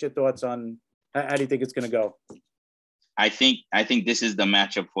 what's your thoughts on how do you think it's going to go? I think this is the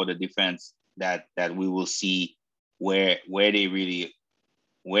matchup for the defense that we will see where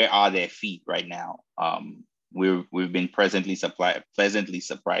are their feet right now. We've been pleasantly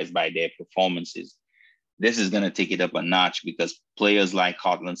surprised by their performances. This is going to take it up a notch because players like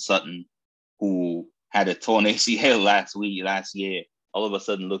Courtland Sutton, who had a torn ACL last year, all of a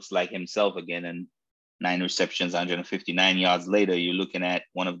sudden looks like himself again. And 9 receptions, 159 yards later, you're looking at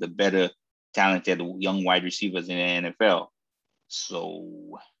one of the better talented young wide receivers in the NFL.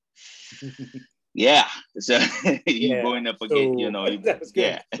 So, yeah. So you're going up against,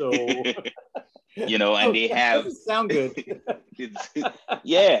 So. And they have doesn't sound good.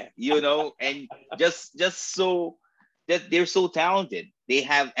 And just so that they're so talented. They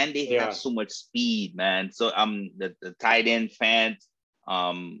have so much speed, man. So the tight end fan,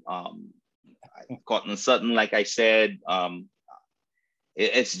 Courtland Sutton, like I said,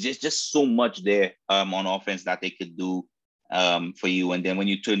 it's just so much there on offense that they could do for you. And then when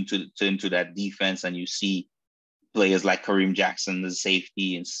you turn to that defense and you see players like Kareem Jackson as a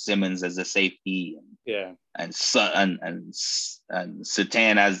safety and Simmons as a safety, and Surtain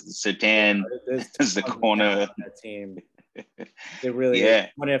as the corner. That team, they really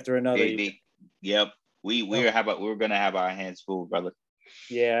one after another. We're gonna have our hands full, brother.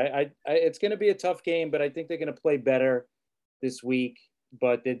 Yeah, it's gonna be a tough game, but I think they're gonna play better this week.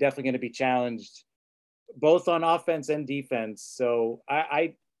 But they're definitely gonna be challenged both on offense and defense. So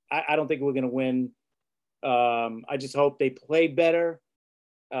I don't think we're gonna win. I just hope they play better.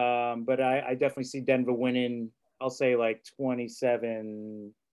 But I definitely see Denver winning. I'll say like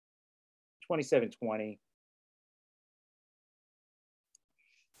 27-20.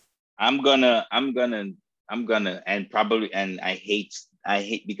 I'm gonna, and I hate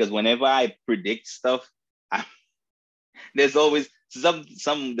because whenever I predict stuff, there's always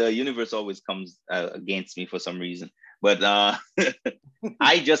the universe always comes against me for some reason. But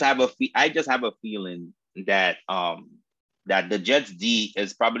I just have a feeling that that the Jets D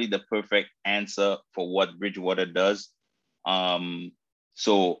is probably the perfect answer for what Bridgewater does.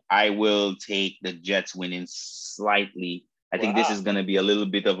 So I will take the Jets winning slightly. I think this is going to be a little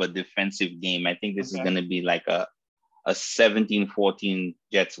bit of a defensive game. I think this is going to be like a 17-14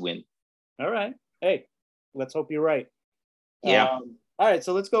 Jets win. All right. Hey, let's hope you're right. Yeah. All right.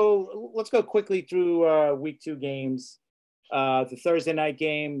 So let's go quickly through week 2 games. The Thursday night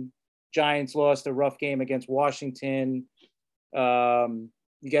game, Giants lost a rough game against Washington. You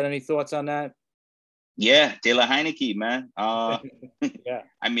got any thoughts on that? Yeah, Taylor Heineke, man. Yeah.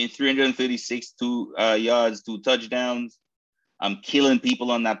 I mean, 336 yards, 2 touchdowns. I'm killing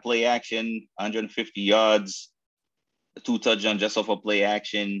people on that play action, 150 yards, 2 touchdowns just off of play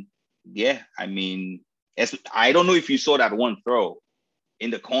action. Yeah, I mean, I don't know if you saw that one throw in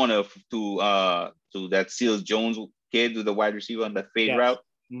the corner to that Seals Jones kid, to the wide receiver on that fade route.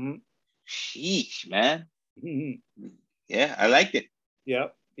 Mm-hmm. Sheesh, man. Mm-hmm. Yeah, I liked it.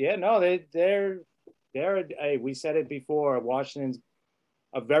 Yep. Yeah, no, they're hey, we said it before. Washington's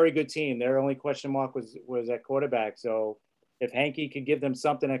a very good team. Their only question mark was at quarterback. So if Heineke could give them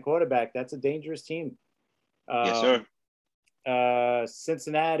something at quarterback, that's a dangerous team. Yes, sir.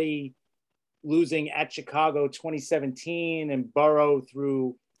 Cincinnati losing at Chicago 2017, and Burrow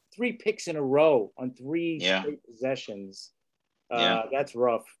threw 3 picks in a row on 3 straight possessions. That's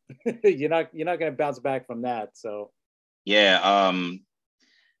rough. You're not going to bounce back from that. So yeah,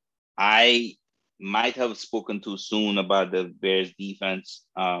 I might have spoken too soon about the Bears defense.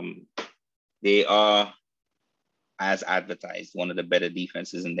 They are, as advertised, one of the better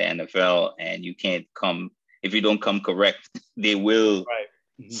defenses in the NFL, and you can't if you don't come correct, they will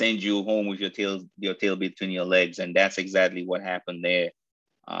send you home with your tail between your legs, and that's exactly what happened there.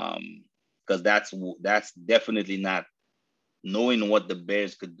 Because that's definitely not knowing what the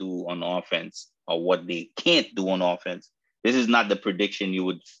Bears could do on offense or what they can't do on offense. This is not the prediction you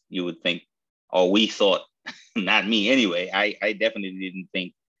would think, or we thought. Not me anyway. I definitely didn't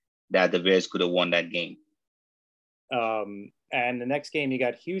think that the Bears could have won that game. And the next game, you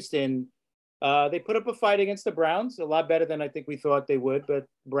got Houston. They put up a fight against the Browns, a lot better than I think we thought they would, but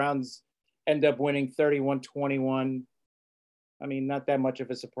Browns end up winning 31-21. I mean, not that much of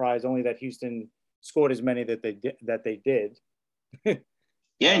a surprise, only that Houston scored as many that they did.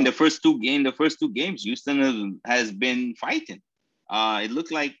 Yeah, in the first two games, Houston has been fighting. It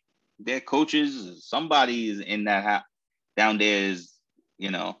looked like their coaches, somebody is in that down there is,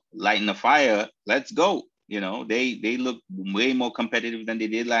 lighting the fire. Let's go. They look way more competitive than they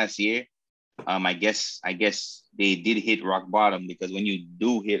did last year. I guess they did hit rock bottom, because when you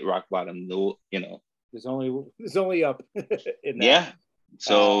do hit rock bottom, there's only up in that. Yeah.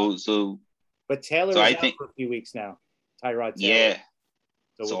 So but Taylor is out for a few weeks now. Tyrod Taylor. Yeah.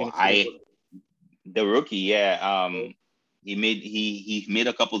 So the rookie, yeah. He made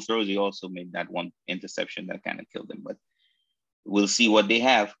a couple throws. He also made that one interception that kind of killed him, but we'll see what they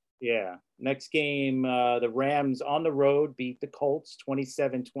have. Yeah. Next game, the Rams on the road beat the Colts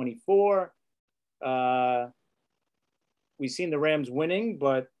 27-24. We've seen the Rams winning,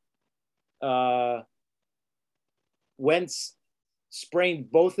 but Wentz sprained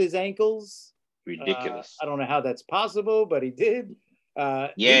both his ankles. Ridiculous. I don't know how that's possible, but he did.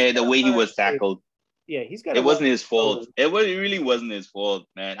 The way he was tackled. Yeah, he's got. It wasn't his fault. It really wasn't his fault,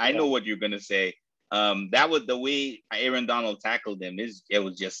 man. I know what you're gonna say. That was the way Aaron Donald tackled him. It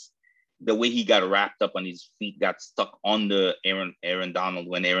was just the way he got wrapped up on his feet, got stuck under Aaron Donald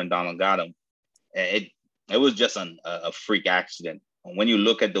when Aaron Donald got him. It was just a freak accident. When you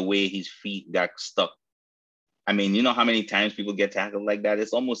look at the way his feet got stuck, I mean, you know how many times people get tackled like that?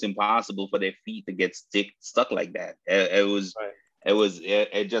 It's almost impossible for their feet to get stuck like that. It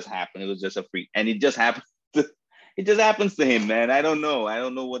just happened. It was just a freak, and it just happened. It just happens to him, man. I don't know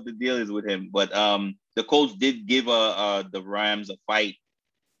what the deal is with him, but the Colts did give the Rams a fight,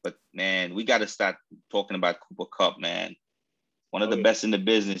 but man, we got to start talking about Cooper Kupp, man. One of the best in the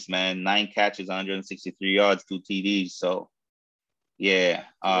business, man. 9 catches, 163 yards, 2 TDs. So, yeah.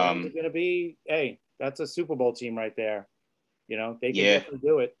 They're going to be, hey, that's a Super Bowl team right there. They can definitely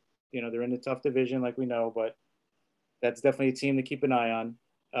do it. They're in a tough division, like we know, but that's definitely a team to keep an eye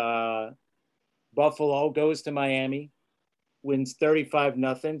on. Buffalo goes to Miami, wins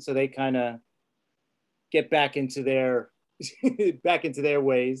 35-0, so they kind of get back into their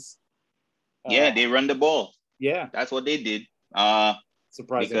ways. They run the ball. Yeah, that's what they did.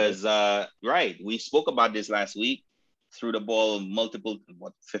 Surprisingly, because we spoke about this last week. Threw the ball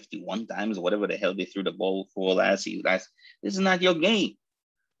 51 times or whatever the hell they threw the ball for last season. This is not your game.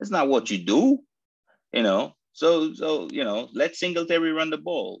 It's not what you do. So let Singletary run the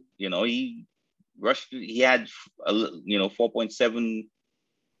ball. He rushed. He had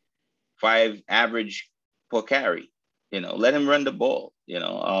 4.75 average per carry. Let him run the ball.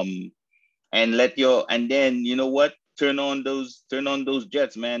 And then you know what? turn on those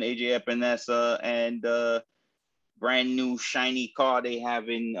Jets, man. AJ Epinesa and brand new shiny car they have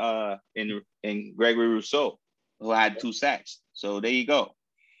in Gregory Rousseau, who had 2 sacks. So there you go.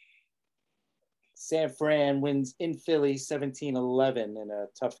 San Fran wins in Philly 17-11 in a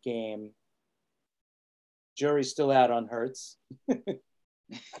tough game. Jury's still out on Hurts.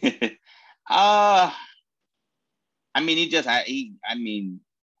 I mean,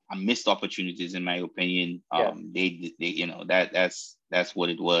 missed opportunities in my opinion. Yeah. They that's what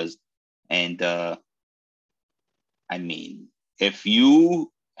it was. And I mean, if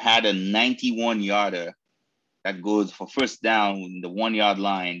you had a 91-yarder that goes for first down in the 1-yard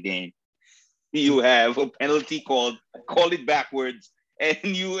line, then you have a penalty called, call it backwards, and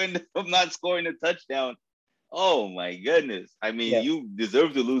you end up not scoring a touchdown. Oh my goodness. I mean, you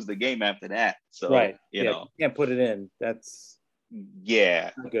deserve to lose the game after that. So, right. you know. You can't put it in. That's good.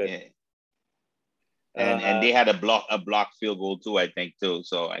 Yeah. And they had a block field goal too, I think too.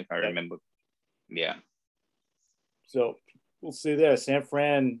 So if I remember. Yeah. So we'll see there. San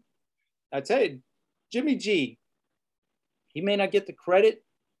Fran, I tell you, Jimmy G, he may not get the credit,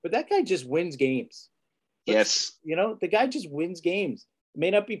 but that guy just wins games. Yes. You know, the guy just wins games. It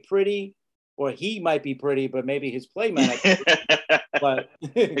may not be pretty, or he might be pretty, but maybe his play might not be pretty. But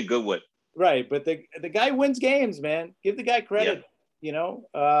a good one. Right. But the guy wins games, man. Give the guy credit. You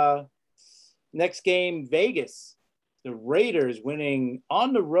know, next game, Vegas. The Raiders winning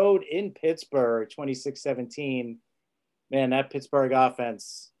on the road in Pittsburgh, 26-17. Man, that Pittsburgh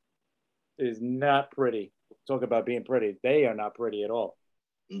offense is not pretty. Talk about being pretty. They are not pretty at all.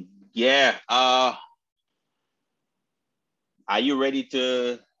 Yeah. Are you ready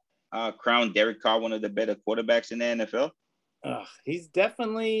to crown Derek Carr one of the better quarterbacks in the NFL? He's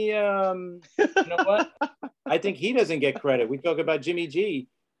definitely, you know what? I think he doesn't get credit. We talk about Jimmy G.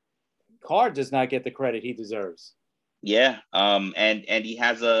 Carr does not get the credit he deserves. Yeah. And he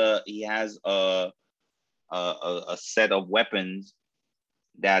has a set of weapons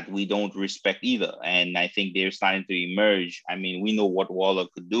that we don't respect either. And I think they're starting to emerge. I mean, we know what Waller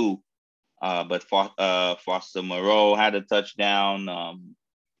could do, but Foster Moreau had a touchdown.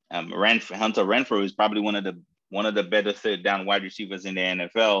 Hunter Renfrow is probably one of the better third down wide receivers in the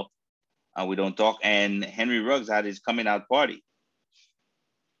NFL. We don't talk. And Henry Ruggs had his coming out party.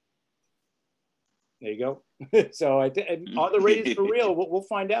 There you go. So are the Raiders for real? We'll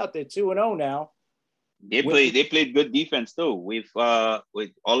find out. They're 2-0 now. They played good defense too. With all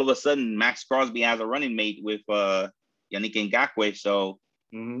of a sudden Max Crosby has a running mate with Yannick Ngakoue. So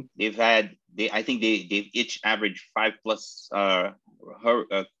I think they've each averaged 5+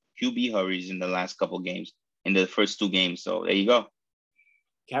 QB hurries in the last couple games, in the first 2 games. So there you go.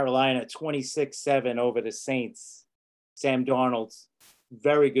 Carolina 26-7 over the Saints. Sam Darnold's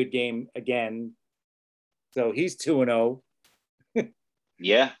very good game again. So he's 2-0.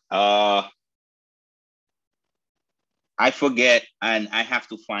 Yeah. I forget, and I have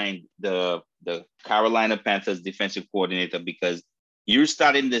to find the Carolina Panthers defensive coordinator, because you're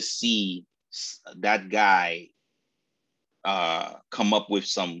starting to see that guy come up with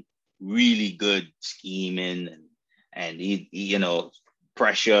some really good scheming and he you know,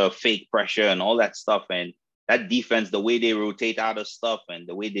 pressure, fake pressure, and all that stuff. And that defense, the way they rotate out of stuff and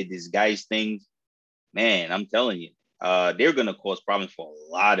the way they disguise things, man, I'm telling you, they're gonna cause problems for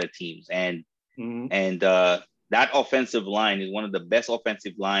a lot of teams. And that offensive line is one of the best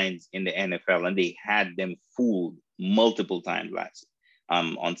offensive lines in the NFL, and they had them fooled multiple times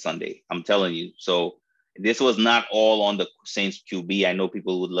on Sunday. I'm telling you. So this was not all on the Saints QB. I know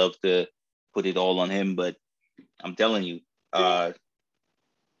people would love to put it all on him, but I'm telling you, let's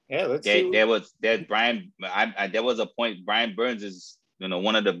see. There was a point. Brian Burns is, you know,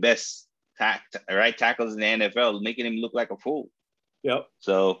 one of the best right tackles in the NFL, making him look like a fool. Yep.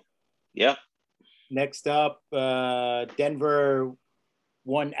 So, yeah. Next up, Denver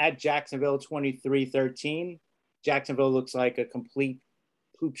won at Jacksonville 23-13. Jacksonville looks like a complete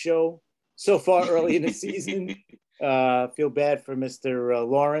poop show so far early in the season. Feel bad for Mr.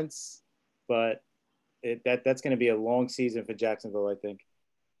 Lawrence, but that's going to be a long season for Jacksonville, I think.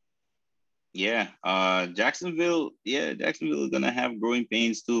 Yeah, Jacksonville is going to have growing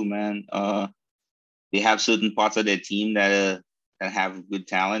pains too, man. They have certain parts of their team that have good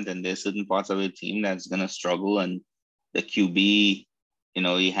talent, and there's certain parts of the team that's going to struggle. And the QB, you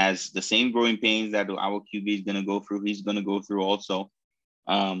know, he has the same growing pains that our QB is going to go through. He's going to go through also.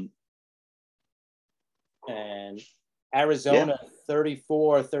 And Arizona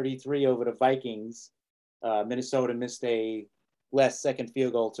 34-33 over the Vikings. Minnesota missed a last second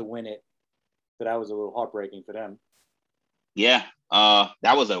field goal to win it. So that was a little heartbreaking for them. Yeah,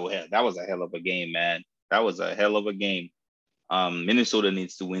 that was a hell of a game, man. a hell of a game. Minnesota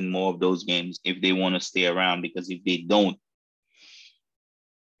needs to win more of those games if they want to stay around, because if they don't,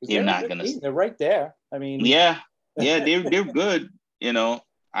 they're not gonna. They're right there. I mean, yeah, they're good. You know,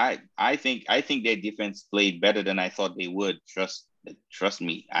 I think their defense played better than I thought they would. Trust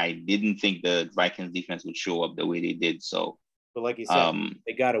me, I didn't think the Vikings defense would show up the way they did. So, but like you said,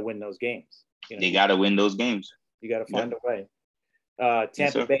 they got to win those games. They got to win those games. You got to find a way.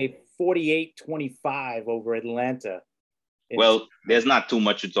 Tampa Bay 48-25 over Atlanta. Well, there's not too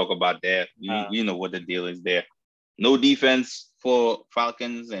much to talk about there. You know what the deal is there. No defense for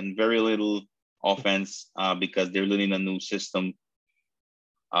Falcons and very little offense because they're learning a new system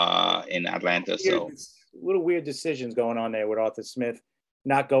in Atlanta. Little weird decisions going on there with Arthur Smith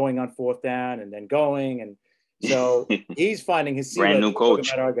not going on fourth down and then going. And so he's finding his brand new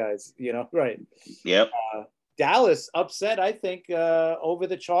coach. About our guys, right. Yep. Dallas upset, I think, over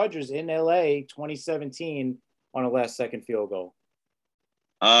the Chargers in LA 2017 on a last second field goal.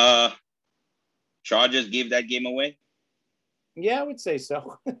 Chargers gave that game away? Yeah, I would say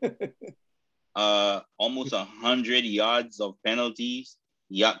so. Almost 100 yards of penalty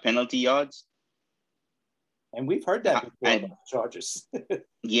yards. And we've heard that before about the Chargers.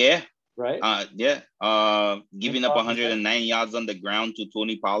 Yeah. Right? Giving up 109 yards on the ground to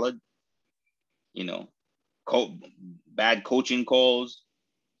Tony Pollard. Bad coaching calls,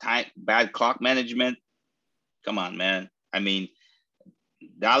 bad clock management. Come on, man. I mean,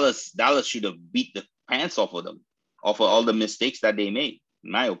 Dallas should have beat the pants off of them, off of all the mistakes that they made,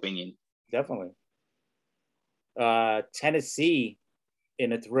 in my opinion. Definitely. Tennessee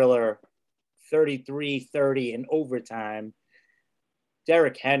in a thriller, 33-30 in overtime.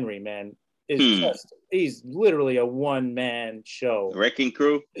 Derrick Henry, man, he's literally a one-man show. Wrecking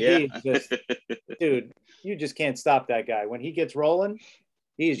crew. Yeah. Dude, you just can't stop that guy. When he gets rolling,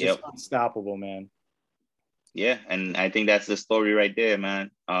 he's just unstoppable, man. Yeah, and I think that's the story right there,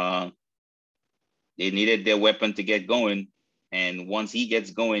 man. They needed their weapon to get going, and once he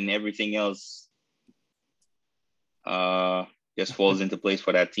gets going, everything else just falls into place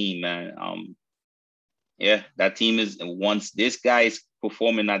for that team, man. That team is, once this guy is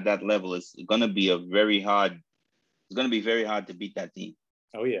performing at that level, it's gonna be very hard to beat that team.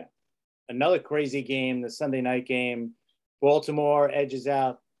 Oh yeah. Another crazy game, the Sunday night game. Baltimore edges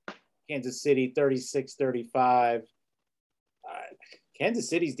out Kansas City 36-35. Kansas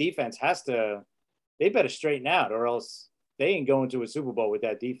City's defense they better straighten out, or else they ain't going to a Super Bowl with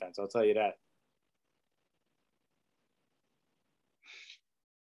that defense. I'll tell you that.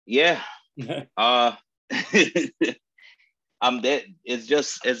 Yeah. It's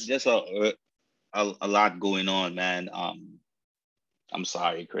just a lot going on, man. I'm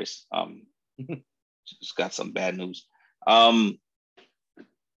sorry, Chris. Just got some bad news.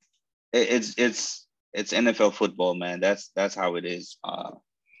 It's NFL football, man. That's how it is.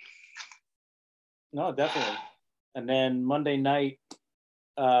 No, definitely. And then Monday night,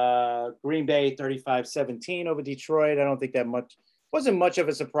 Green Bay 35-17 over Detroit. I don't think that wasn't much of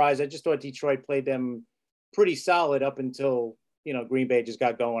a surprise. I just thought Detroit played them pretty solid up until Green Bay just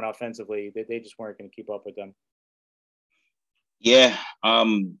got going offensively. They just weren't going to keep up with them. Yeah,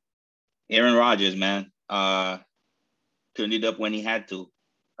 Aaron Rodgers, man, turned it up when he had to,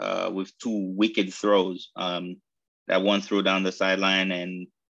 with two wicked throws. That one throw down the sideline and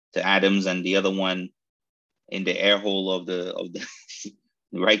to Adams, and the other one in the air hole of the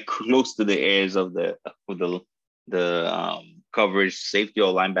right close to the ears of the coverage safety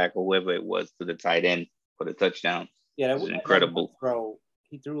or linebacker, whoever it was, to the tight end for the touchdown. Yeah, that was incredible. Throw.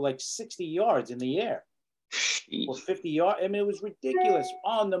 He threw like 60 yards in the air. Or 50 yards. I mean, it was ridiculous.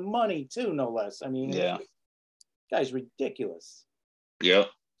 On the money, too, no less. I mean, guy's ridiculous. Yeah.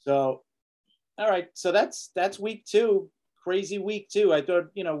 So, all right. So that's week 2. Crazy week 2. I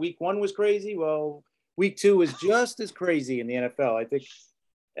thought, week 1 was crazy. Well, week 2 is just as crazy in the NFL, I think.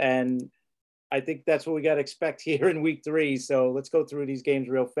 And I think that's what we got to expect here in week 3. So let's go through these games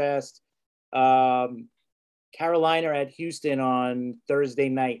real fast. Carolina at Houston on Thursday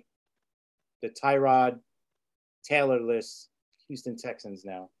night. The Tyrod Taylor-less Houston Texans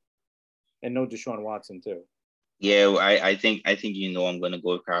now, and no Deshaun Watson too. Yeah, I think I'm going to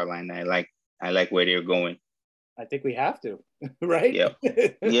go with Carolina. I like where they're going. I think we have to, right?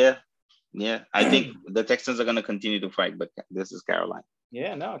 Yeah. I think the Texans are going to continue to fight, but this is Carolina.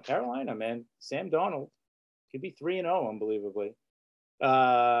 Yeah, no, Carolina, man. Sam Darnold could be 3-0, unbelievably.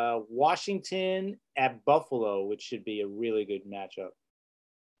 Washington at Buffalo, which should be a really good matchup.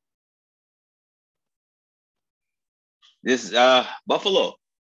 This Buffalo.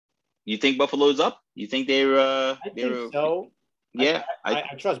 You think Buffalo's up? You think they're? I think so. Yeah,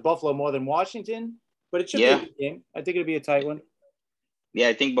 I trust Buffalo more than Washington. But it should be a good game. I think it'll be a tight one. Yeah,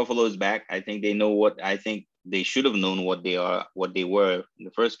 I think Buffalo is back. I think they know what I think they should have known what they were in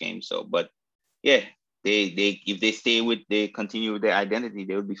the first game. So, but yeah, they if they continue with their identity,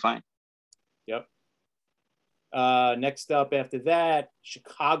 they would be fine. Yep. Next up after that,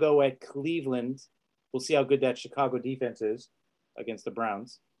 Chicago at Cleveland. We'll see how good that Chicago defense is against the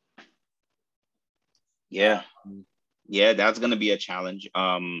Browns. Yeah. Yeah, that's going to be a challenge.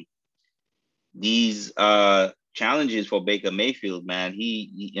 These challenges for Baker Mayfield, man,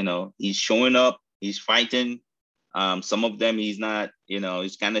 he's showing up, he's fighting. Some of them he's not,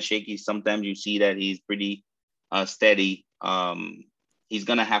 he's kind of shaky. Sometimes you see that he's pretty steady. He's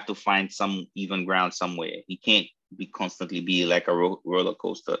going to have to find some even ground somewhere. He can't constantly be like a roller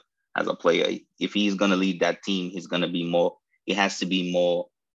coaster as a player. If he's going to lead that team, he has to be more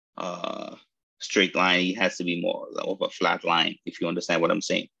straight line. He has to be more of a flat line, if you understand what I'm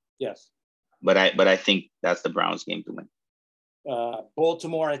saying. Yes. But I think that's the Browns game to win.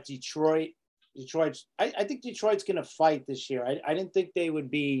 Baltimore at Detroit. I think Detroit's going to fight this year. I didn't think they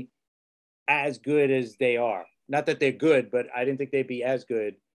would be as good as they are. Not that they're good, but I didn't think they'd be as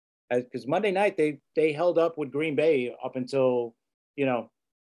good because Monday night they held up with Green Bay up until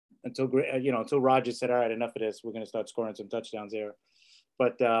Rodgers said, all right, enough of this. We're going to start scoring some touchdowns there.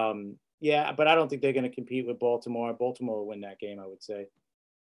 But but I don't think they're going to compete with Baltimore. Baltimore will win that game, I would say.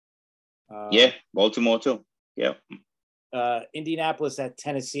 Baltimore too. Yeah. Indianapolis at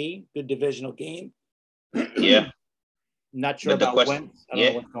Tennessee, good divisional game. Yeah. Not sure about Wentz. I don't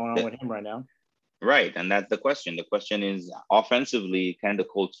know what's going on with him right now. Right, and that's the question. The question is, offensively, can the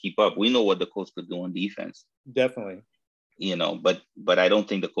Colts keep up? We know what the Colts could do on defense. Definitely. But I don't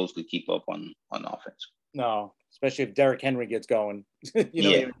think the Colts could keep up on offense. No, especially if Derrick Henry gets going.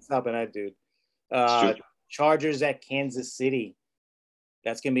 You're stopping that dude. Chargers at Kansas City.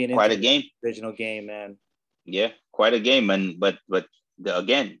 That's gonna be quite a game. Divisional game, man. Yeah, quite a game. But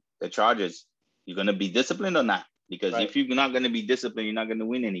again, the Chargers, you're gonna be disciplined or not? Because if you're not gonna be disciplined, you're not gonna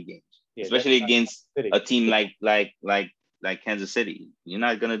win any games. Yeah, especially against a team like Kansas City. You're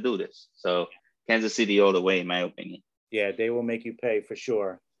not gonna do this. So Kansas City all the way, in my opinion. Yeah, they will make you pay for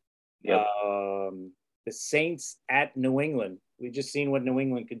sure. Yep. The Saints at New England. We just seen what New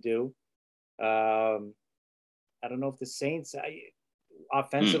England could do. I don't know if the Saints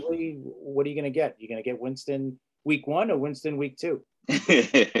offensively, what are you going to get? You're going to get Winston week 1 or Winston week 2?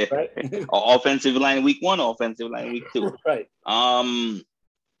 Right? Offensive line week 1, offensive line week 2. Right. I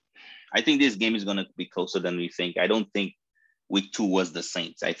think this game is going to be closer than we think. I don't think week 2 was the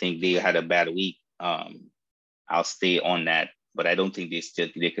Saints. I think they had a bad week. I'll stay on that, but I don't think they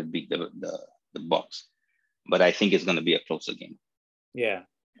could beat the Bucs. But I think it's going to be a closer game. Yeah,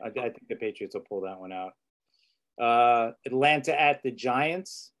 I think the Patriots will pull that one out. Atlanta at the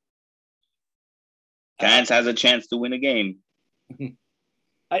Giants. Giants has a chance to win a game.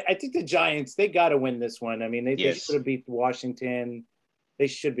 I think the Giants, they got to win this one. I mean, they should have beat Washington. They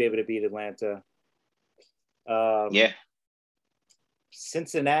should be able to beat Atlanta.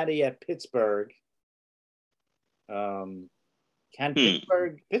 Cincinnati at Pittsburgh.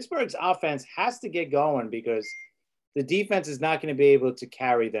 Pittsburgh's offense has to get going because the defense is not going to be able to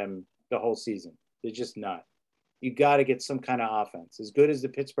carry them the whole season. They're just not. You got to get some kind of offense. As good as the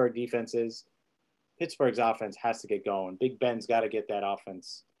Pittsburgh defense is, Pittsburgh's offense has to get going. Big Ben's got to get that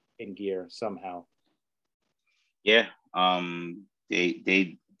offense in gear somehow. Yeah. I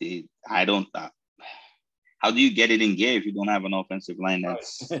don't. How do you get it in gear if you don't have an offensive line?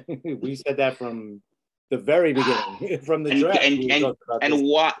 That's we said that from the very beginning, from the draft.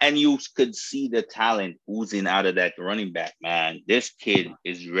 And you could see the talent oozing out of that running back, man. This kid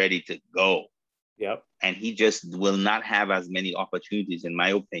is ready to go. Yep. And he just will not have as many opportunities, in my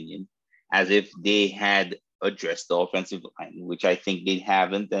opinion, as if they had addressed the offensive line, which I think they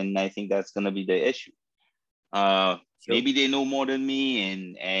haven't. And I think that's going to be the issue. Maybe they know more than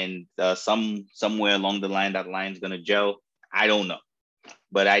me, and somewhere along the line, that line's going to gel. I don't know.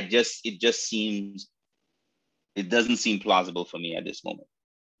 But it doesn't seem plausible for me at this moment.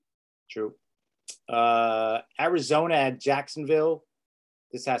 True. Arizona at Jacksonville.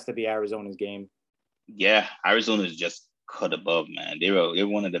 This has to be Arizona's game. Yeah, Arizona's just cut above, man. They're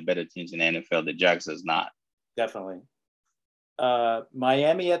one of the better teams in the NFL. The Jags is not. Definitely.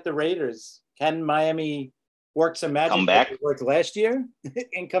 Miami at the Raiders. Can Miami work some magic? Come back. Like it worked last year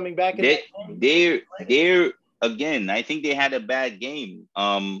and coming back. They're again. I think they had a bad game.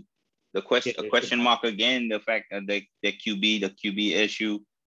 The question mark again. The fact that the QB issue.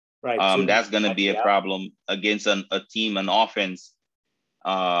 Right. That's going to be a problem against an offense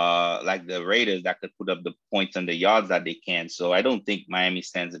like the Raiders that could put up the points and the yards that they can. So I don't think Miami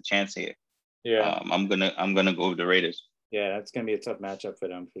stands a chance here. Yeah. I'm gonna go with the Raiders. Yeah, that's going to be a tough matchup for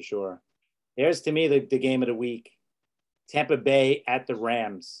them for sure. Here's to me the game of the week: Tampa Bay at the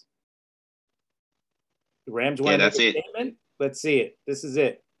Rams. The Rams want Yeah, to make that's a it. statement. Let's see it. This is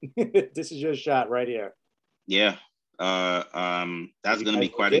it. This is your shot right here. Yeah. That's You gonna guys be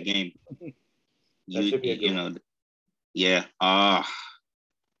quite a legit? game. That should be a good You one. know, yeah.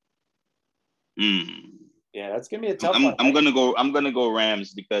 Hmm. Yeah, that's gonna be a tough one. I'm gonna go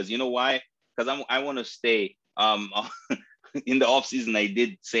Rams because you know why? Because I want to stay. In the offseason, I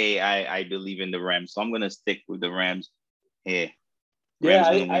did say I believe in the Rams, so I'm gonna stick with the Rams here. Yeah, Rams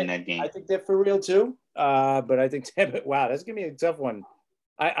gonna win that I game. think they're for real too. But I think Tampa. Wow, that's gonna be a tough one.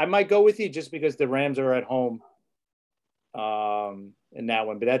 I might go with you just because the Rams are at home in that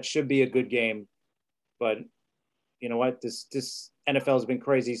one, but that should be a good game. But you know what? This NFL has been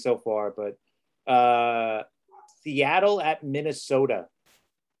crazy so far. But Seattle at Minnesota,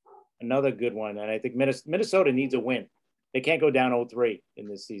 another good one, and I think Minnesota needs a win. They can't go down 0-3 in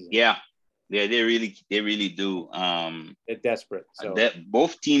this season. Yeah, they really do. They're desperate. So that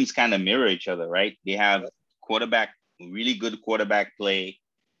both teams kind of mirror each other, right? They have really good quarterback play,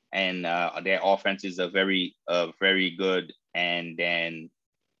 and their offenses are very good. And then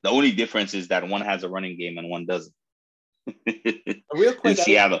the only difference is that one has a running game and one doesn't. real quick,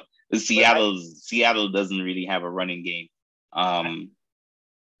 Seattle doesn't really have a running game,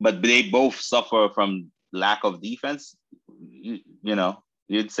 but they both suffer from lack of defense. You know,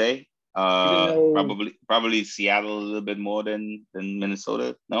 you'd say even though probably Seattle a little bit more than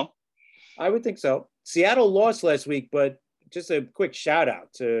Minnesota. No, I would think so. Seattle lost last week, but just a quick shout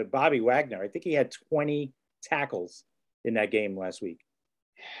out to Bobby Wagner. I think he had 20 tackles in that game last week.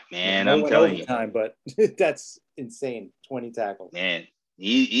 man, No I'm one telling you, overtime, but that's insane. 20 tackles. man.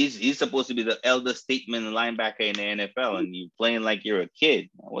 He's supposed to be the elder statesman linebacker in the NFL, and you playing like you're a kid.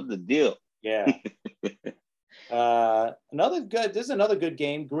 What's the deal? Yeah. This is another good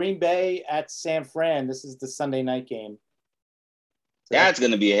game. Green Bay at San Fran. This is the Sunday night game. So that's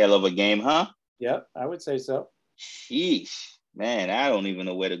gonna be a hell of a game, huh? Yep, I would say so. Sheesh, man, I don't even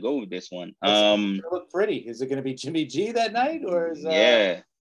know where to go with this one. It's gonna look pretty. Is it gonna be Jimmy G that night, or is Aaron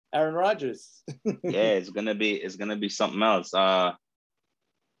Rodgers? Yeah, it's gonna be something else.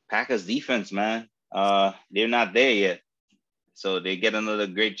 Packers defense, man. They're not there yet, so they get another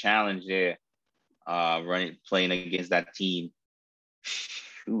great challenge there. Playing against that team.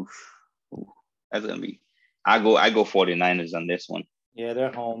 Oof. That's gonna be. I go 49ers on this one. Yeah,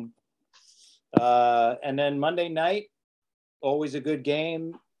 they're home. And then Monday night, always a good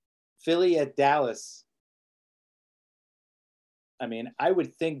game. Philly at Dallas. I mean, I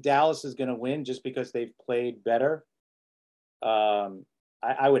would think Dallas is going to win just because they've played better.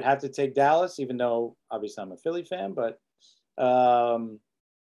 I would have to take Dallas, even though obviously I'm a Philly fan, but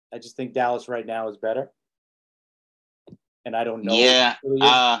I just think Dallas right now is better. And I don't know. Yeah.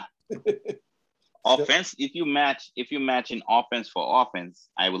 Offense, if you match in offense for offense,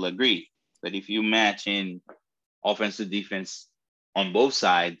 I will agree. But if you match in offensive defense on both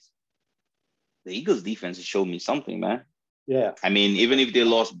sides, the Eagles defense has showed me something, man. Yeah. I mean, even if they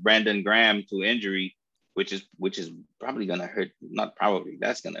lost Brandon Graham to injury, which is probably gonna hurt, not probably,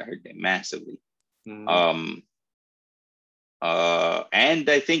 that's gonna hurt them massively. Mm-hmm. And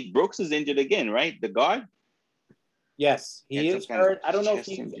I think Brooks is injured again, right? The guard? Yes, he is hurt. I don't know if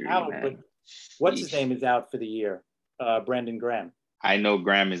he's injury, out, man. But what's his name is out for the year? Brandon Graham. I know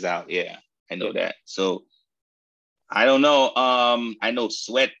Graham is out. Yeah, I know that. So I don't know. I know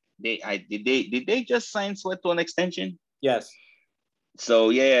Sweat. Did they just sign Sweat to an extension? Yes.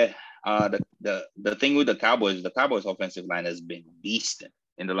 So yeah, the thing with the Cowboys offensive line has been beasting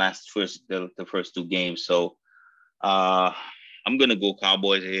in the first two games. So I'm gonna go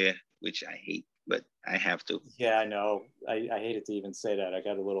Cowboys here, which I hate, but I have to. Yeah, I know. I hated to even say that. I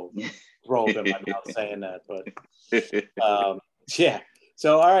got a little throw up in my mouth saying that, but yeah.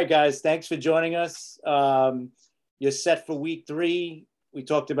 So all right, guys, thanks for joining us. You're set for week 3. We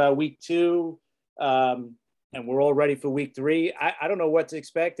talked about week 2. And we're all ready for week 3. I don't know what to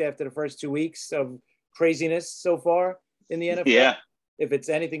expect after the first 2 weeks of craziness so far in the NFL. Yeah. If it's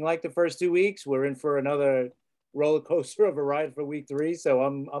anything like the first 2 weeks, we're in for another roller coaster of a ride for week 3. So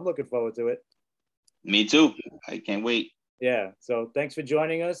I'm looking forward to it. Me too. I can't wait. Yeah. So thanks for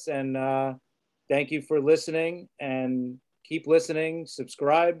joining us, and thank you for listening. And keep listening.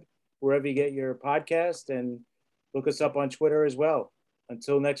 Subscribe wherever you get your podcast, and look us up on Twitter as well.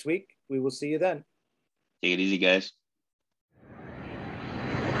 Until next week, we will see you then. Take it easy, guys.